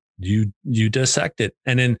to, you dissect it.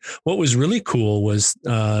 And then what was really cool was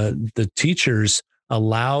the teachers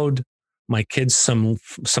allowed my kids some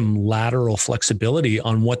lateral flexibility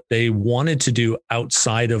on what they wanted to do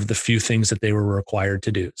outside of the few things that they were required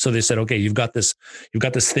to do. So they said, okay, you've got this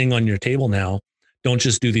thing on your table now. Don't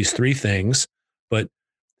just do these 3 things, but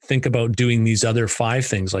think about doing these other 5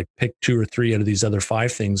 things, like pick 2 or 3 out of these other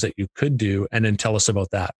 5 things that you could do. And then tell us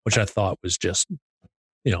about that, which I thought was just,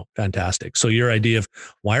 fantastic. So your idea of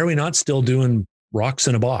why are we not still doing rocks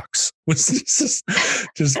in a box was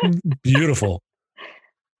just beautiful.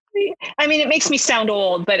 I mean, it makes me sound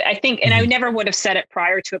old, but I think, and I never would have said it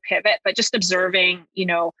prior to a pivot, but just observing,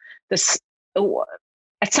 this,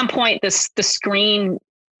 at some point, the screen,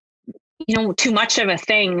 too much of a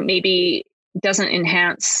thing maybe doesn't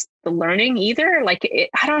enhance the learning either. Like,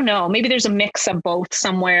 I don't know, maybe there's a mix of both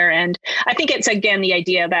somewhere. And I think it's, again, the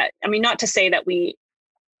idea that, I mean, not to say that we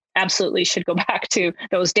absolutely should go back to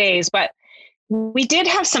those days, but we did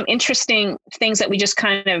have some interesting things that we just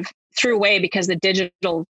kind of threw away because the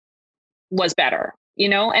digital was better,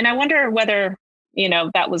 and I wonder whether,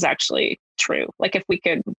 that was actually true. Like if we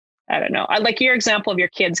could, I don't know, I like your example of your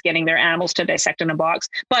kids getting their animals to dissect in a box,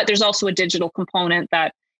 but there's also a digital component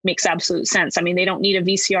that makes absolute sense. I mean, they don't need a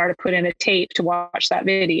VCR to put in a tape to watch that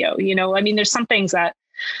video, I mean, there's some things that,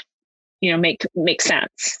 make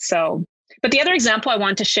sense. So, but the other example I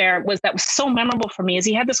wanted to share was so memorable for me is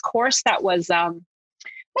he had this course that was,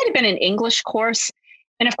 might have been an English course.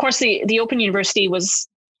 And of course the Open University was,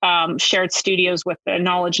 shared studios with the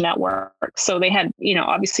Knowledge Network. So they had,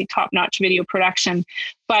 obviously top-notch video production,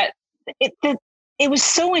 but it was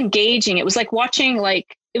so engaging. It was like watching a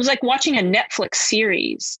Netflix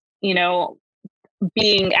series,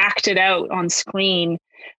 being acted out on screen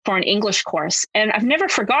for an English course. And I've never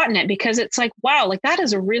forgotten it because it's like, wow, like that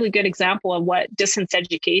is a really good example of what distance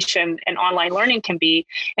education and online learning can be.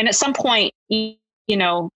 And at some point, you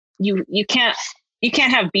can't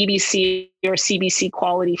have BBC or CBC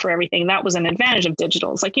quality for everything. That was an advantage of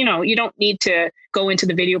digital. It's like, you don't need to go into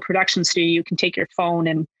the video production studio. You can take your phone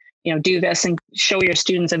and, do this and show your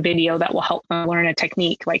students a video that will help them learn a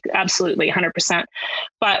technique, like absolutely 100%.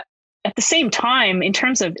 But at the same time, in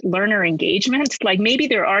terms of learner engagement, like maybe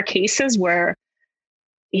there are cases where,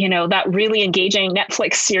 that really engaging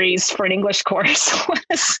Netflix series for an English course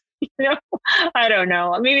was, I don't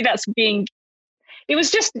know, maybe that's being, it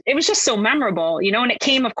was just so memorable, and it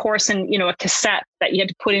came, of course, in, a cassette that you had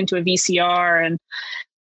to put into a VCR and,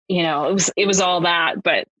 it was all that,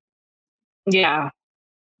 but yeah.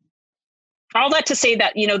 All that to say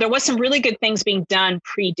that, there was some really good things being done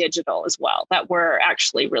pre-digital as well that were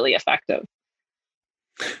actually really effective.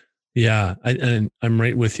 Yeah. I'm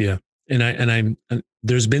right with you. And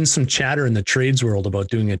there's been some chatter in the trades world about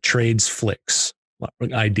doing a trades flicks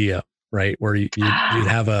idea, right? Where you'd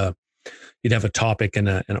have a topic and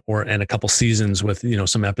a couple seasons with,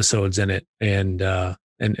 some episodes in it and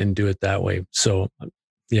do it that way. So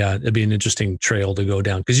yeah, it'd be an interesting trail to go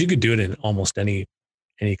down because you could do it in almost any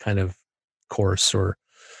kind of course or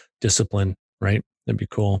discipline, right? That'd be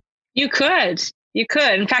cool. You could.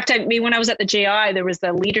 In fact, when I was at the JI, there was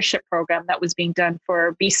a leadership program that was being done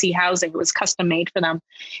for BC Housing. It was custom made for them.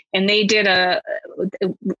 And they did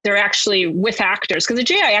they're actually with actors, because the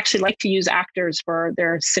JI actually like to use actors for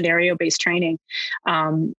their scenario-based training.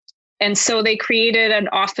 And so they created an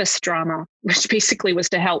office drama, which basically was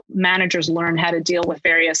to help managers learn how to deal with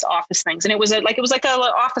various office things. And it was like an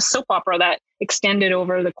office soap opera that extended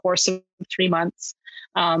over the course of 3 months,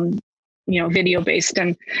 video based.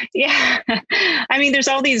 And yeah, I mean, there's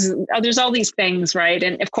all these things, right?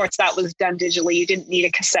 And of course that was done digitally. You didn't need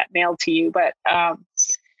a cassette mailed to you, but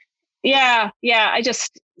yeah. I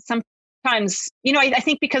just sometimes, I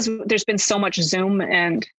think because there's been so much Zoom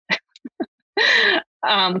and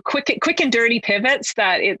quick and dirty pivots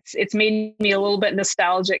that it's made me a little bit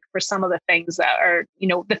nostalgic for some of the things that are,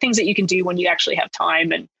 the things that you can do when you actually have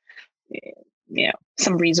time and,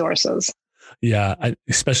 some resources. Yeah.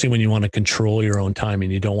 Especially when you want to control your own time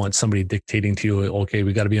and you don't want somebody dictating to you, okay,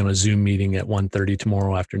 we got to be on a Zoom meeting at 1:30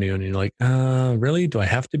 tomorrow afternoon. And you're like, really? Do I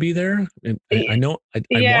have to be there? And I know I want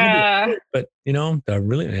to be, but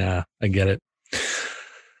really, yeah, I get it.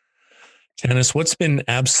 Tannis, what's been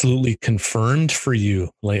absolutely confirmed for you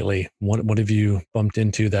lately? What have you bumped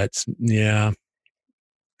into that's,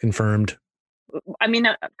 confirmed? I mean,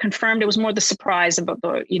 confirmed, it was more the surprise about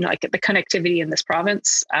the, like the connectivity in this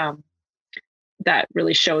province that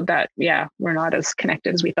really showed that, we're not as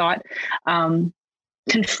connected as we thought.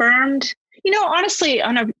 Confirmed, honestly,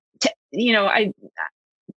 I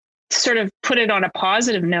sort of put it on a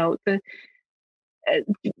positive note.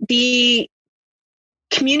 The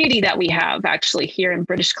community that we have actually here in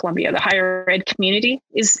British Columbia, the higher ed community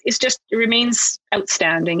is just, it remains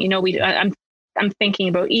outstanding. I'm thinking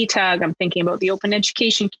about ETAG. I'm thinking about the open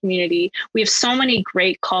education community. We have so many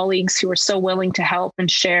great colleagues who are so willing to help and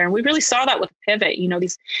share. And we really saw that with Pivot,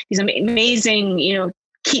 these amazing,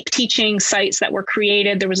 keep teaching sites that were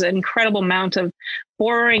created. There was an incredible amount of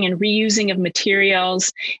borrowing and reusing of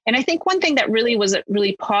materials. And I think one thing that really was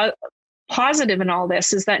really positive in all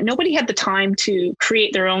this is that nobody had the time to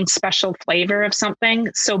create their own special flavor of something.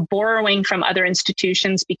 So borrowing from other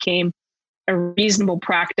institutions became a reasonable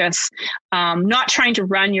practice. Not trying to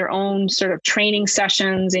run your own sort of training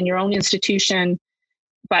sessions in your own institution,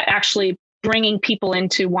 but actually bringing people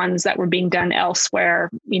into ones that were being done elsewhere,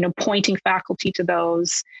 pointing faculty to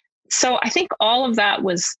those. So I think all of that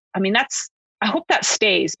was, I hope that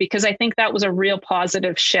stays, because I think that was a real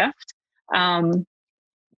positive shift.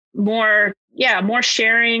 More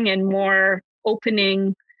sharing and more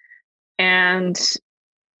opening and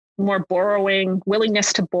more borrowing,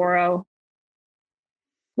 willingness to borrow,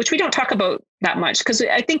 which we don't talk about that much, because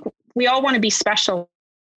I think we all want to be special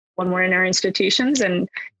when we're in our institutions, and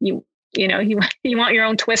you want your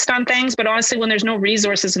own twist on things. But honestly, when there's no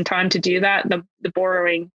resources and time to do that, the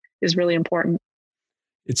borrowing is really important.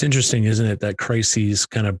 It's interesting, isn't it, that crises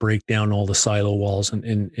kind of break down all the silo walls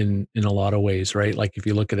in a lot of ways, right? Like if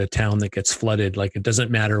you look at a town that gets flooded, like it doesn't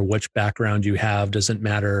matter which background you have, doesn't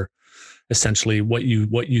matter essentially what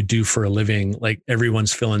you do for a living, like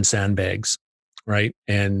everyone's filling sandbags, right?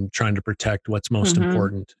 And trying to protect what's most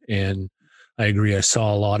important. And I agree. I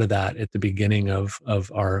saw a lot of that at the beginning of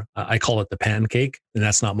our, I call it the pancake, and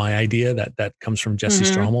that's not my idea. That comes from Jesse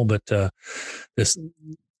Strommel, but this,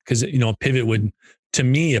 because to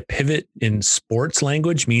me, a pivot in sports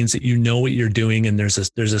language means that you know what you're doing, and there's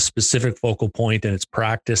a specific focal point, and it's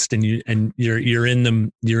practiced, and you're in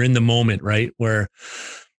the moment, right? Where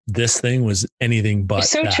this thing was anything but.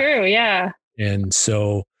 So that. True, yeah. And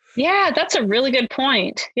so. Yeah, that's a really good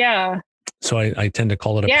point. Yeah. So I tend to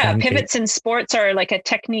call it a pancake. Pivots in sports are like a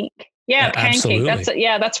technique. Yeah, pancake.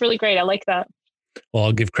 Absolutely. That's really great. I like that. Well,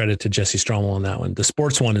 I'll give credit to Jesse Strommel on that one. The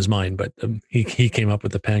sports one is mine, but he came up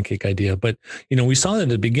with the pancake idea. But, we saw that at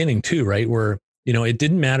the beginning too, right? Where, it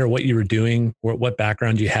didn't matter what you were doing or what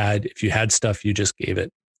background you had. If you had stuff, you just gave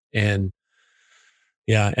it. And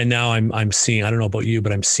yeah. And now I'm seeing, I don't know about you,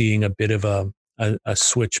 but I'm seeing a bit of a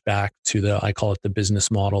switch back to I call it the business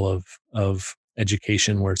model of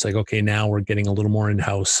education, where it's like, okay, now we're getting a little more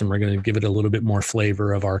in-house and we're going to give it a little bit more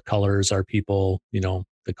flavor of our colors, our people,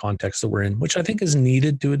 the context that we're in, which I think is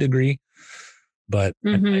needed to a degree. But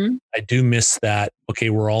I do miss that. Okay,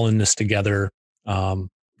 we're all in this together.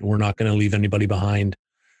 We're not going to leave anybody behind,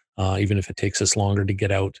 even if it takes us longer to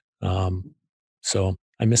get out. So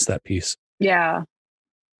I miss that piece. Yeah.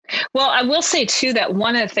 Well, I will say too, that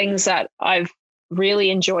one of the things that I've really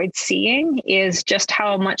enjoyed seeing is just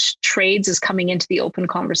how much trades is coming into the open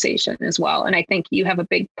conversation as well. And I think you have a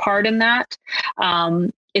big part in that.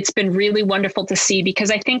 It's been really wonderful to see, because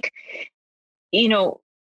I think,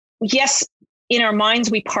 yes, in our minds,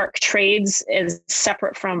 we park trades as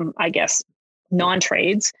separate from, I guess,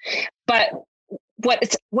 non-trades, but what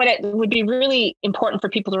it would be really important for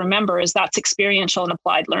people to remember is that's experiential and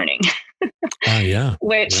applied learning.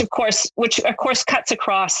 Which of course cuts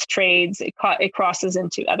across trades. It crosses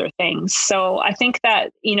into other things. So I think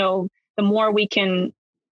that, the more we can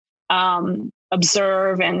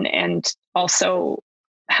observe and also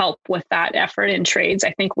help with that effort in trades,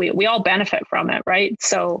 I think we all benefit from it. Right.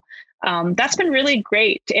 So that's been really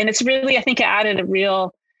great. And it's really, I think, added a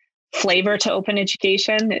real flavor to open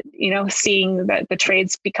education, seeing that the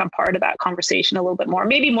trades become part of that conversation a little bit more,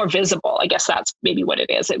 maybe more visible. I guess that's maybe what it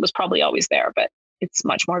is. It was probably always there, but it's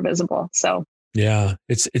much more visible. So Yeah,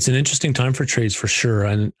 it's an interesting time for trades for sure.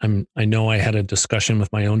 And I know I had a discussion with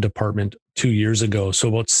my own department 2 years ago, so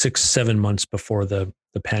about 6, 7 months before the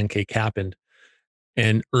pancake happened,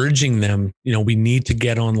 and urging them, we need to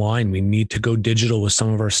get online. We need to go digital with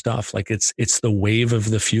some of our stuff. Like it's the wave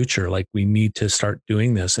of the future. Like we need to start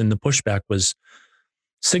doing this. And the pushback was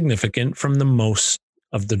significant from the most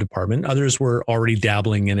of the department. Others were already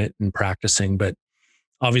dabbling in it and practicing, but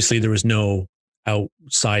obviously there was no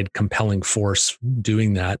outside compelling force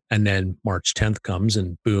doing that. And then March 10th comes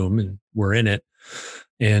and boom, and we're in it.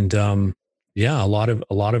 And yeah, a lot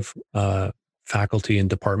of faculty and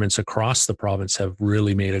departments across the province have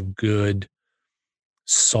really made a good,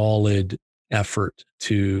 solid effort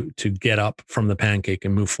to get up from the pancake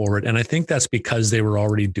and move forward. And I think that's because they were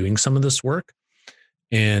already doing some of this work.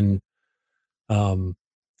 And um,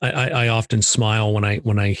 I often smile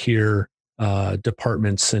when I hear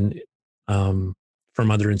departments and from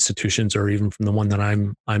other institutions, or even from the one that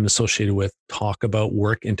I'm associated with, talk about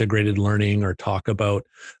work integrated learning or talk about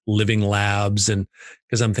living labs. And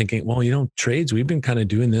because I'm thinking, well, trades, we've been kind of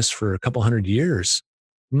doing this for a couple hundred years.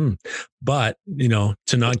 But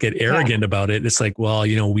to not get arrogant about it, it's like, well,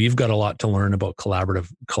 we've got a lot to learn about collaborative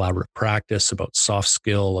practice, about soft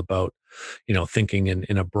skill, about thinking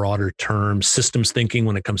in a broader term, systems thinking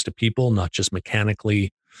when it comes to people, not just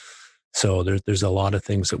mechanically. So there's a lot of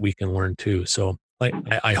things that we can learn too. So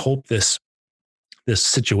I hope this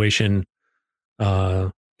situation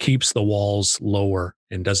keeps the walls lower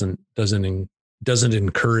and doesn't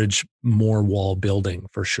encourage more wall building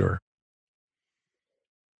for sure.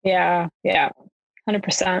 Yeah. 100%.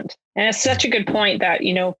 And it's such a good point that,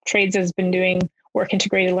 trades has been doing work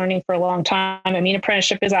integrated learning for a long time. I mean,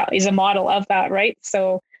 apprenticeship is a model of that, right?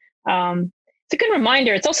 So it's a good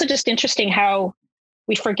reminder. It's also just interesting how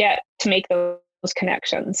we forget to make those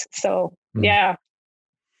connections. So yeah.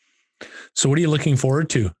 So what are you looking forward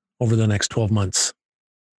to over the next 12 months?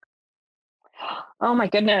 Oh my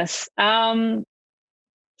goodness. I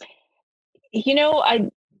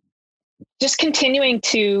just continuing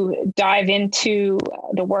to dive into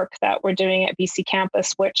the work that we're doing at BC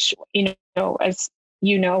Campus, which, as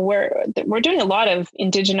we're doing a lot of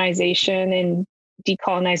indigenization and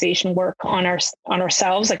decolonization work on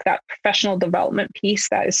ourselves, like that professional development piece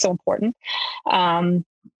that is so important.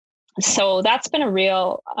 So that's been a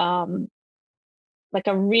real,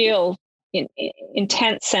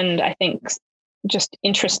 intense and I think just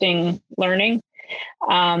interesting learning.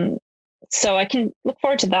 So I can look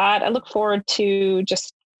forward to that. I look forward to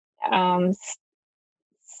just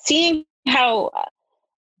seeing how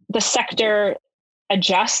the sector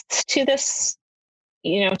adjusts to this,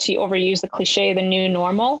 to overuse the cliche, the new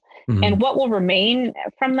normal, and what will remain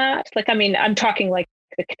from that. Like, I mean, I'm talking like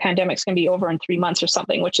the pandemic's going to be over in 3 months or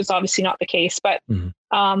something, which is obviously not the case. But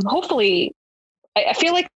hopefully, I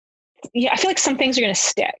feel like some things are going to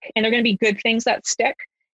stick, and they're going to be good things that stick.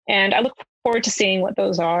 And I look forward to seeing what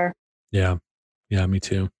those are. Yeah. Me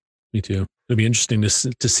too. It'll be interesting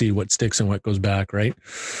to see what sticks and what goes back. Right.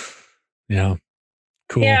 Yeah.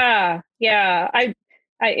 Cool. Yeah.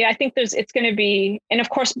 I think it's going to be, and of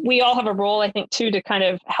course we all have a role, I think too, to kind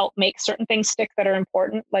of help make certain things stick that are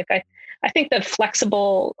important. Like I think the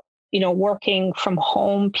flexible, working from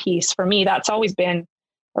home piece for me, that's always been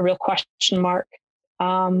a real question mark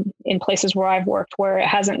in places where I've worked, where it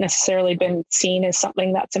hasn't necessarily been seen as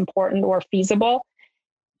something that's important or feasible.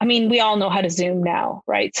 I mean, we all know how to Zoom now,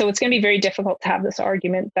 right? So it's going to be very difficult to have this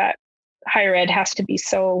argument that higher ed has to be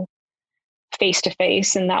so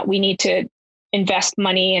face-to-face and that we need to invest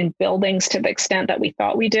money in buildings to the extent that we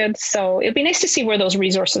thought we did. So it'd be nice to see where those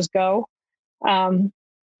resources go.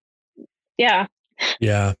 Yeah.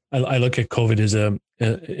 I look at COVID as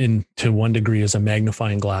to one degree as a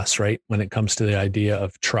magnifying glass, right? When it comes to the idea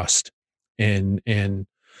of trust and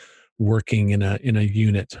working in a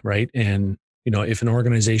unit, right? And if an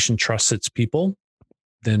organization trusts its people,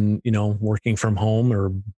 then working from home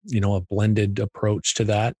or a blended approach to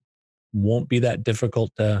that won't be that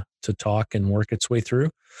difficult to talk and work its way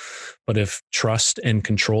through. But if trust and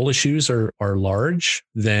control issues are large,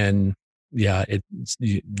 then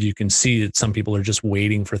you can see that some people are just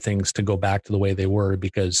waiting for things to go back to the way they were,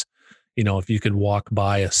 because if you could walk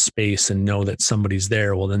by a space and know that somebody's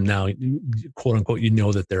there, well, then now, quote unquote,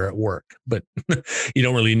 that they're at work, but you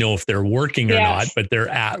don't really know if they're working or not, but they're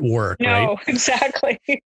at work, right? No, exactly.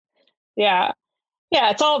 Yeah. Yeah,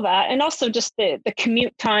 it's all that. And also just the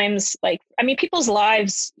commute times, people's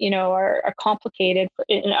lives, are complicated.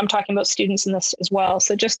 And I'm talking about students in this as well.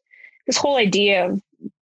 So just this whole idea of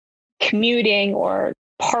commuting or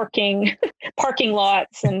parking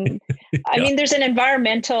lots. And I mean, there's an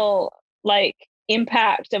environmental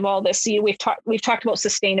impact of all this. We've talked about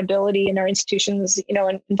sustainability in our institutions,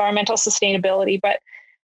 and environmental sustainability, but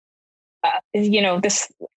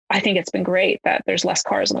this, I think it's been great that there's less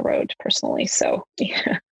cars on the road personally. So,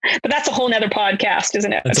 yeah. But that's a whole nother podcast,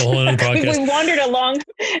 isn't it? That's a whole other podcast.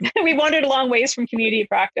 we wandered along ways from community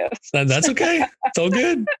practice. That's okay. It's all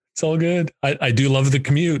good. It's all good. I do love the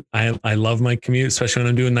commute. I love my commute, especially when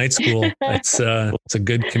I'm doing night school. It's a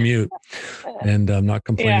good commute, and I'm not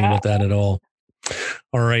complaining about that at all.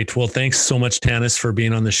 All right. Well, thanks so much, Tannis, for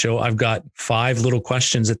being on the show. I've got 5 little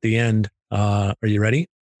questions at the end. Are you ready?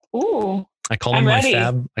 Ooh, I call them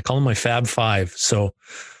my Fab 5. So,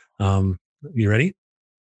 you ready?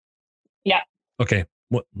 Yeah. Okay.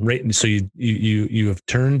 So you have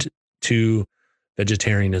turned to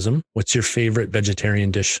vegetarianism. What's your favorite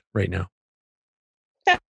vegetarian dish right now?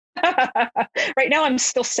 Right now, I'm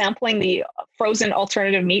still sampling the frozen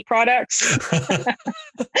alternative meat products.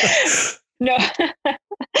 No,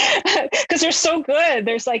 because they're so good.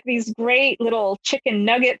 There's like these great little chicken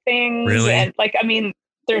nugget things. Really? And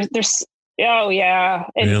there's oh yeah.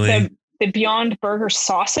 And really? the Beyond Burger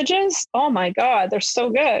sausages. Oh my God, they're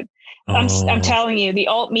so good. I'm telling you, the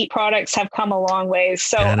alt meat products have come a long way.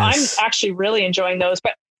 So Tannis. I'm actually really enjoying those.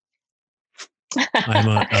 But I'm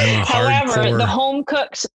a however, the home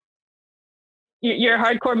cooked. You're a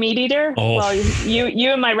hardcore meat eater. Oh. Well,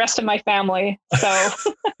 you and my rest of my family. So,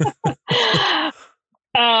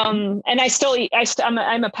 and I still eat.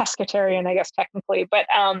 I'm a pescatarian, I guess technically. But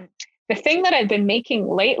the thing that I've been making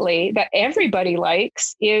lately that everybody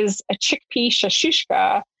likes is a chickpea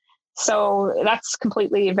shashushka. So that's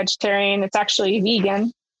completely vegetarian. It's actually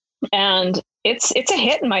vegan, and it's a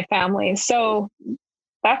hit in my family. So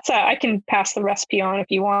that's I can pass the recipe on if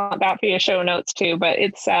you want that for your show notes too. But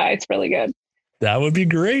it's really good. That would be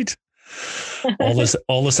great. All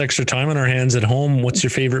this extra time on our hands at home. What's your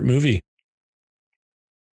favorite movie?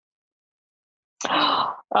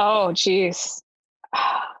 Oh, geez.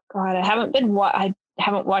 God, I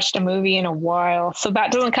haven't watched a movie in a while, so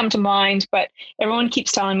that doesn't come to mind. But everyone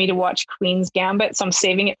keeps telling me to watch Queen's Gambit, so I'm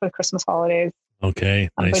saving it for the Christmas holidays. Okay,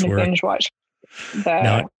 I'm going to binge watch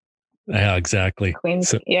yeah, exactly.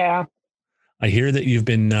 Queen's. Yeah. I hear that you've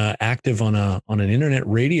been active on an internet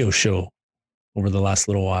radio show over the last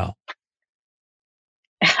little while.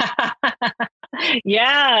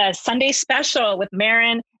 Yeah, Sunday special with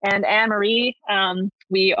Marin and Anne-Marie.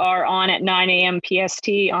 We are on at 9 a.m. PST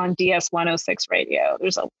on DS 106 radio.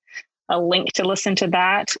 There's a link to listen to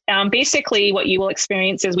that. Basically, what you will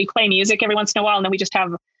experience is we play music every once in a while, and then we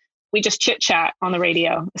just chit chat on the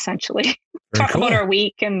radio, essentially. Talk about our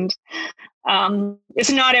week, and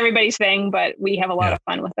it's not everybody's thing, but we have a lot of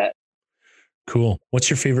fun with it. Cool. What's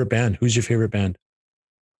your favorite band? Who's your favorite band?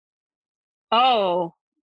 Oh,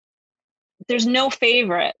 there's no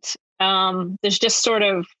favorite. There's just sort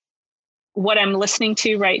of what I'm listening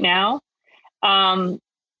to right now.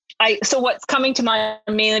 So what's coming to mind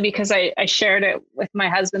mainly because I shared it with my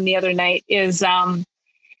husband the other night is I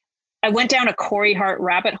went down a Corey Hart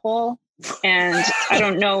rabbit hole, and I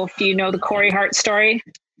don't know if you know the Corey Hart story.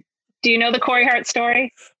 Do you know the Corey Hart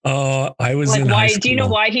story? I was in high school. Do you know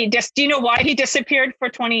why he disappeared for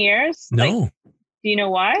 20 years? No. Do you know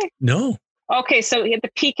why? No. Okay, so at the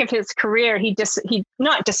peak of his career, he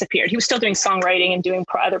not disappeared. He was still doing songwriting and doing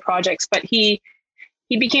other projects, but he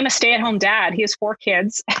became a stay-at-home dad. He has 4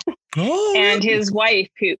 kids, and his wife,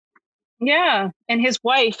 who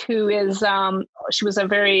is she was a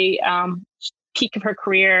very peak of her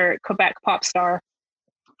career, Quebec pop star,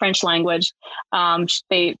 French language.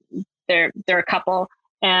 They're a couple,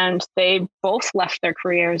 and they both left their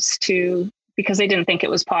careers because they didn't think it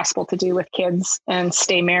was possible to do with kids and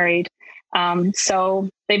stay married. So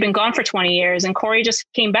they've been gone for 20 years, and Corey just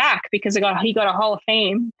came back because he got a Hall of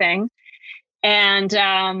Fame thing.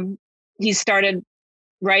 And, he started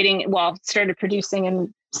started producing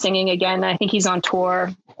and singing again. I think he's on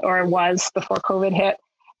tour, or was before COVID hit.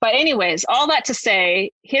 But anyways, all that to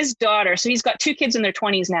say, his daughter, so he's got 2 kids in their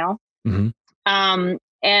 20s now. Mm-hmm.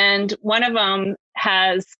 And one of them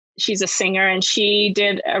she's a singer, and she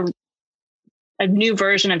did a new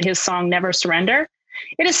version of his song, Never Surrender.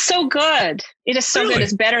 It is so good. It is so good.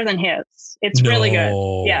 It's better than his. It's really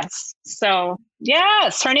good. Yes. So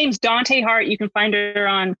yes, her name's Dante Hart. You can find her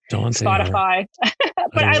on Spotify.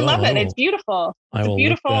 But I love it. It's beautiful. It's a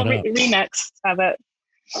beautiful remix of it.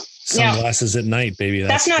 Sunglasses at night, baby.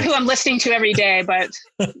 That's not who I'm listening to every day, but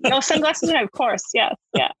sunglasses at night, of course. Yeah.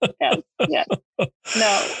 No,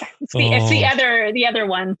 it's the other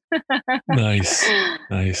one.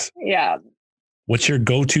 Nice. Yeah. What's your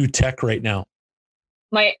go-to tech right now?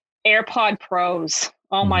 My AirPod Pros.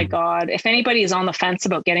 Oh my God. If anybody is on the fence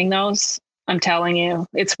about getting those, I'm telling you,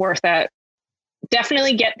 it's worth it.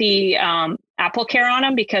 Definitely get the Apple Care on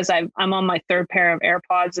them, because I'm on my third pair of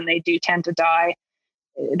AirPods and they do tend to die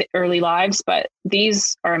early lives, but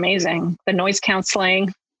these are amazing. The noise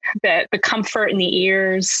canceling, the comfort in the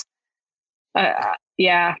ears.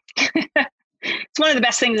 Yeah. It's one of the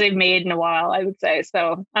best things they've made in a while, I would say.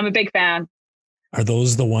 So I'm a big fan. Are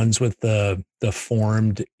those the ones with the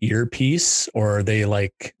formed earpiece, or are they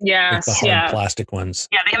like yes, the hard plastic ones?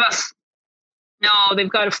 Yeah, they've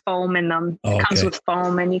got a foam in them. It comes with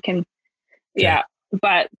foam, and you can,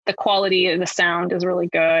 but the quality of the sound is really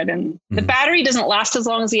good. And the battery doesn't last as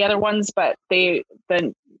long as the other ones, but the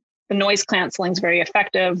noise canceling is very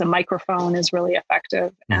effective. The microphone is really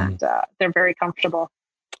effective, and they're very comfortable.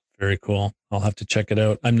 Very cool. I'll have to check it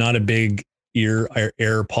out. I'm not a big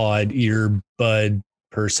earbud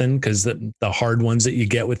person, because the hard ones that you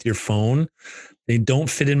get with your phone, they don't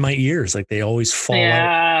fit in my ears. Like they always fall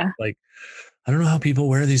out. Like, I don't know how people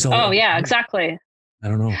wear these all. Oh yeah, exactly. I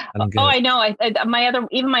don't know. I know. My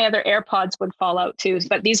other AirPods would fall out too,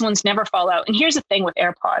 but these ones never fall out. And here's the thing with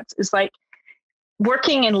AirPods is like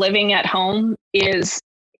working and living at home is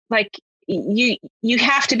like, you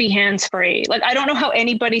have to be hands-free. Like, I don't know how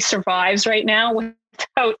anybody survives right now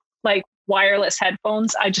without like wireless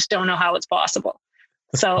headphones. I just don't know how it's possible.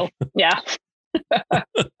 So yeah.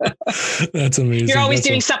 That's amazing. You're always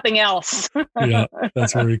doing something else. Yeah,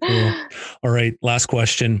 that's very cool. All right. Last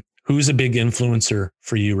question. Who's a big influencer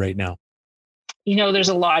for you right now? There's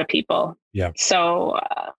a lot of people. Yeah. So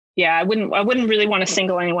I wouldn't really want to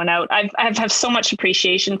single anyone out. I have so much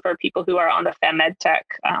appreciation for people who are on the FemEdTech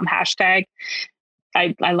hashtag.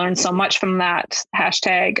 I learned so much from that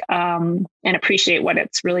hashtag and appreciate what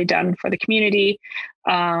it's really done for the community.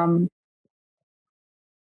 I'd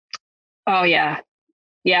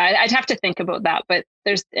have to think about that, but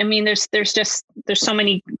there's so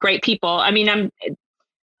many great people. I mean,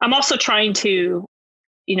 I'm also trying to,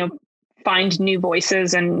 find new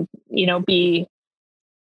voices and, be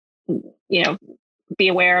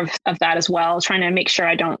aware of that as well. Trying to make sure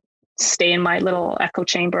I don't stay in my little echo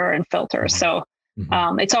chamber and filter. So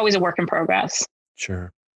it's always a work in progress.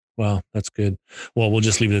 Sure. Well, that's good. Well, we'll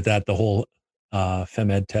just leave it at that. The whole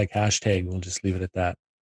FemEdTech hashtag, we'll just leave it at that.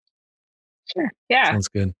 Sure. Yeah. Sounds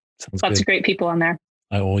good. Lots of great people on there.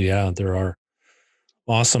 Oh yeah, there are.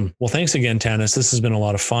 Awesome. Well, thanks again, Tannis. This has been a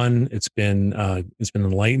lot of fun. It's been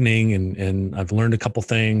enlightening, and I've learned a couple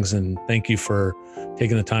things, and thank you for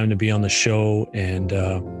taking the time to be on the show. And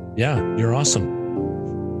you're awesome.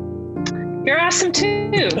 You're awesome too.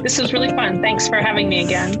 This was really fun. Thanks for having me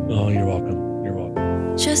again. Oh, you're welcome. You're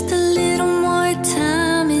welcome. Just a little more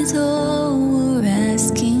time is all we're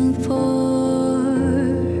asking for.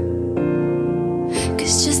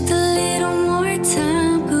 'Cause just a little more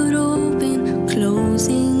time could open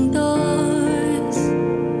closing doors.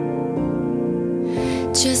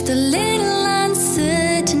 Just a little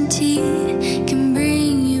uncertainty can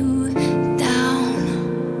bring you down.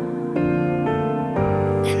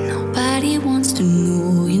 And nobody wants to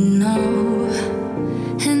know you now.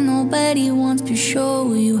 And nobody wants to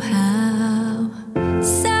show you how.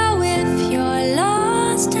 So if you're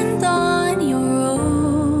lost and on your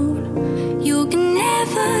own, you can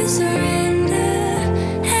never surrender.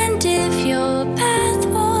 And if your path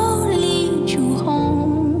won't lead you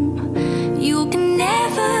home, you can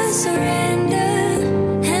never surrender.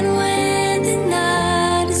 And when the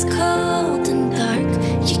night is cold and dark,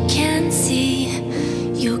 you can't see,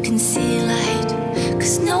 you can see light.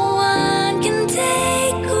 'Cause no one can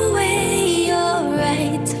take away your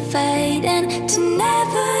right to fight and to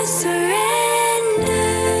never surrender.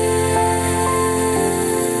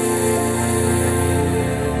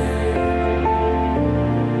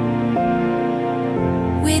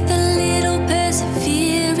 With a little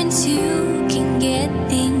perseverance, you can get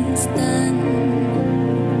things done.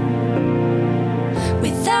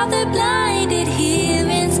 Without the blinded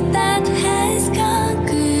hearing